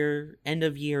 New Year, end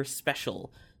of year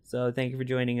special. So thank you for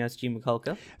joining us, Gene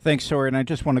Mikulka. Thanks, Sawyer. And I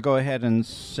just want to go ahead and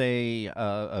say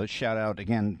a shout out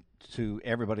again to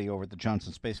everybody over at the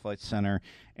Johnson Space Flight Center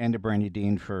and to Brandi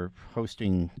Dean for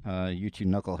hosting you two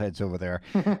knuckleheads over there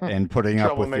and putting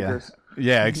up with you.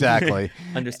 Yeah, exactly.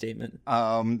 Understatement.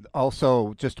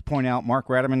 Also, just to point out, Mark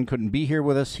Ratterman couldn't be here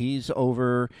with us. He's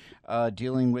over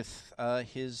dealing with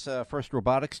his first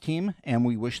robotics team, and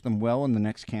we wish them well in the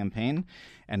next campaign.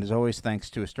 And as always, thanks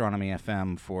to Astronomy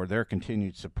FM for their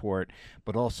continued support.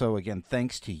 But also, again,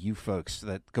 thanks to you folks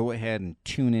that go ahead and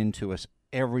tune in to us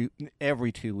every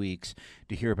 2 weeks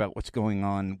to hear about what's going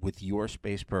on with your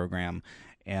space program.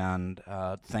 And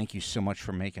thank you so much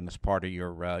for making us part of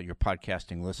your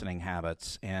podcasting listening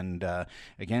habits. And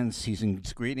again,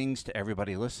 season's greetings to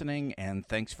everybody listening, and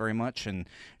thanks very much. And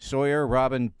Sawyer,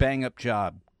 Robin, bang up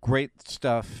job. Great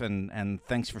stuff, and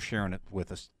thanks for sharing it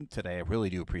with us today. I really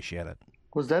do appreciate it.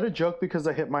 Was that a joke because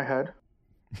I hit my head?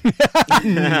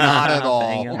 Not at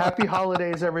all. Happy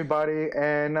holidays, everybody,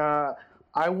 and I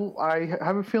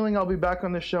have a feeling I'll be back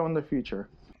on the show in the future.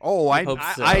 Oh, I hope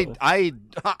so. I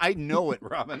know it,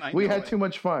 Robin. We had too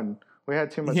much fun.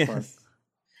 Fun.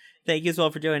 Thank you as well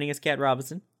for joining us, Kat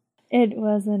Robison. It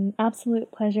was an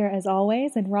absolute pleasure as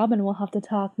always, and Robin, we'll have to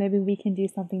talk. Maybe we can do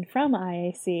something from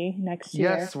IAC next year.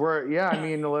 Yes, we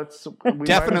Definitely.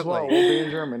 Might as well. We'll be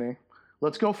in Germany.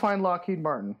 Let's go find Lockheed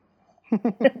Martin.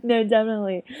 No,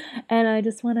 definitely. And I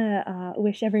just want to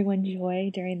wish everyone joy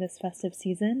during this festive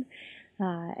season.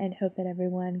 And hope that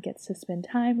everyone gets to spend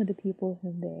time with the people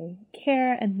whom they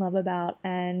care and love about.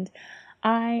 And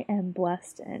I am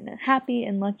blessed and happy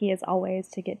and lucky as always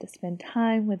to get to spend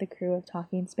time with the crew of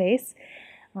Talking Space.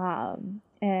 And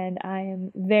I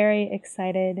am very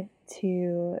excited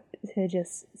to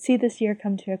just see this year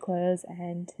come to a close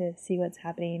and to see what's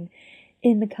happening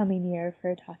in the coming year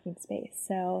for Talking Space.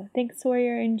 So thanks,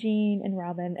 Sawyer and Gene and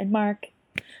Robin and Mark.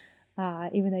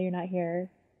 Even though you're not here,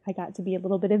 I got to be a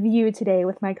little bit of you today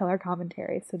with my color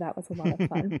commentary, so that was a lot of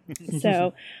fun.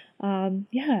 So,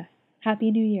 yeah,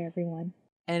 Happy New Year, everyone.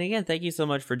 And again, thank you so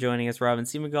much for joining us, Robin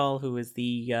Seemangal, who is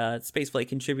the spaceflight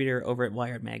contributor over at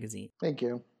WIRED Magazine. Thank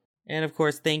you. And of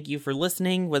course, thank you for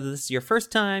listening, whether this is your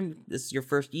first time, this is your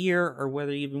first year, or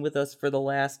whether you've been with us for the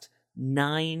last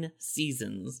 9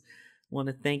 seasons. I want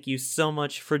to thank you so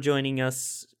much for joining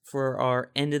us for our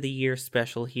end of the year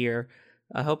special here.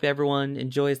 I hope everyone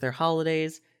enjoys their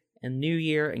holidays and New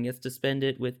Year and gets to spend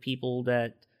it with people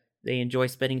that they enjoy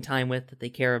spending time with, that they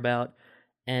care about.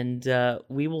 And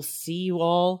we will see you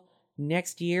all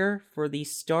next year for the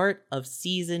start of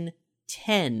season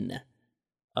 10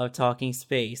 of Talking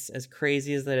Space. As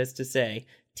crazy as that is to say,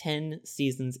 10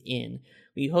 seasons in.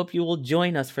 We hope you will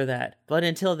join us for that. But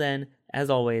until then, as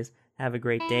always, have a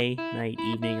great day, night,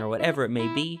 evening, or whatever it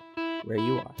may be, where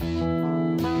you are.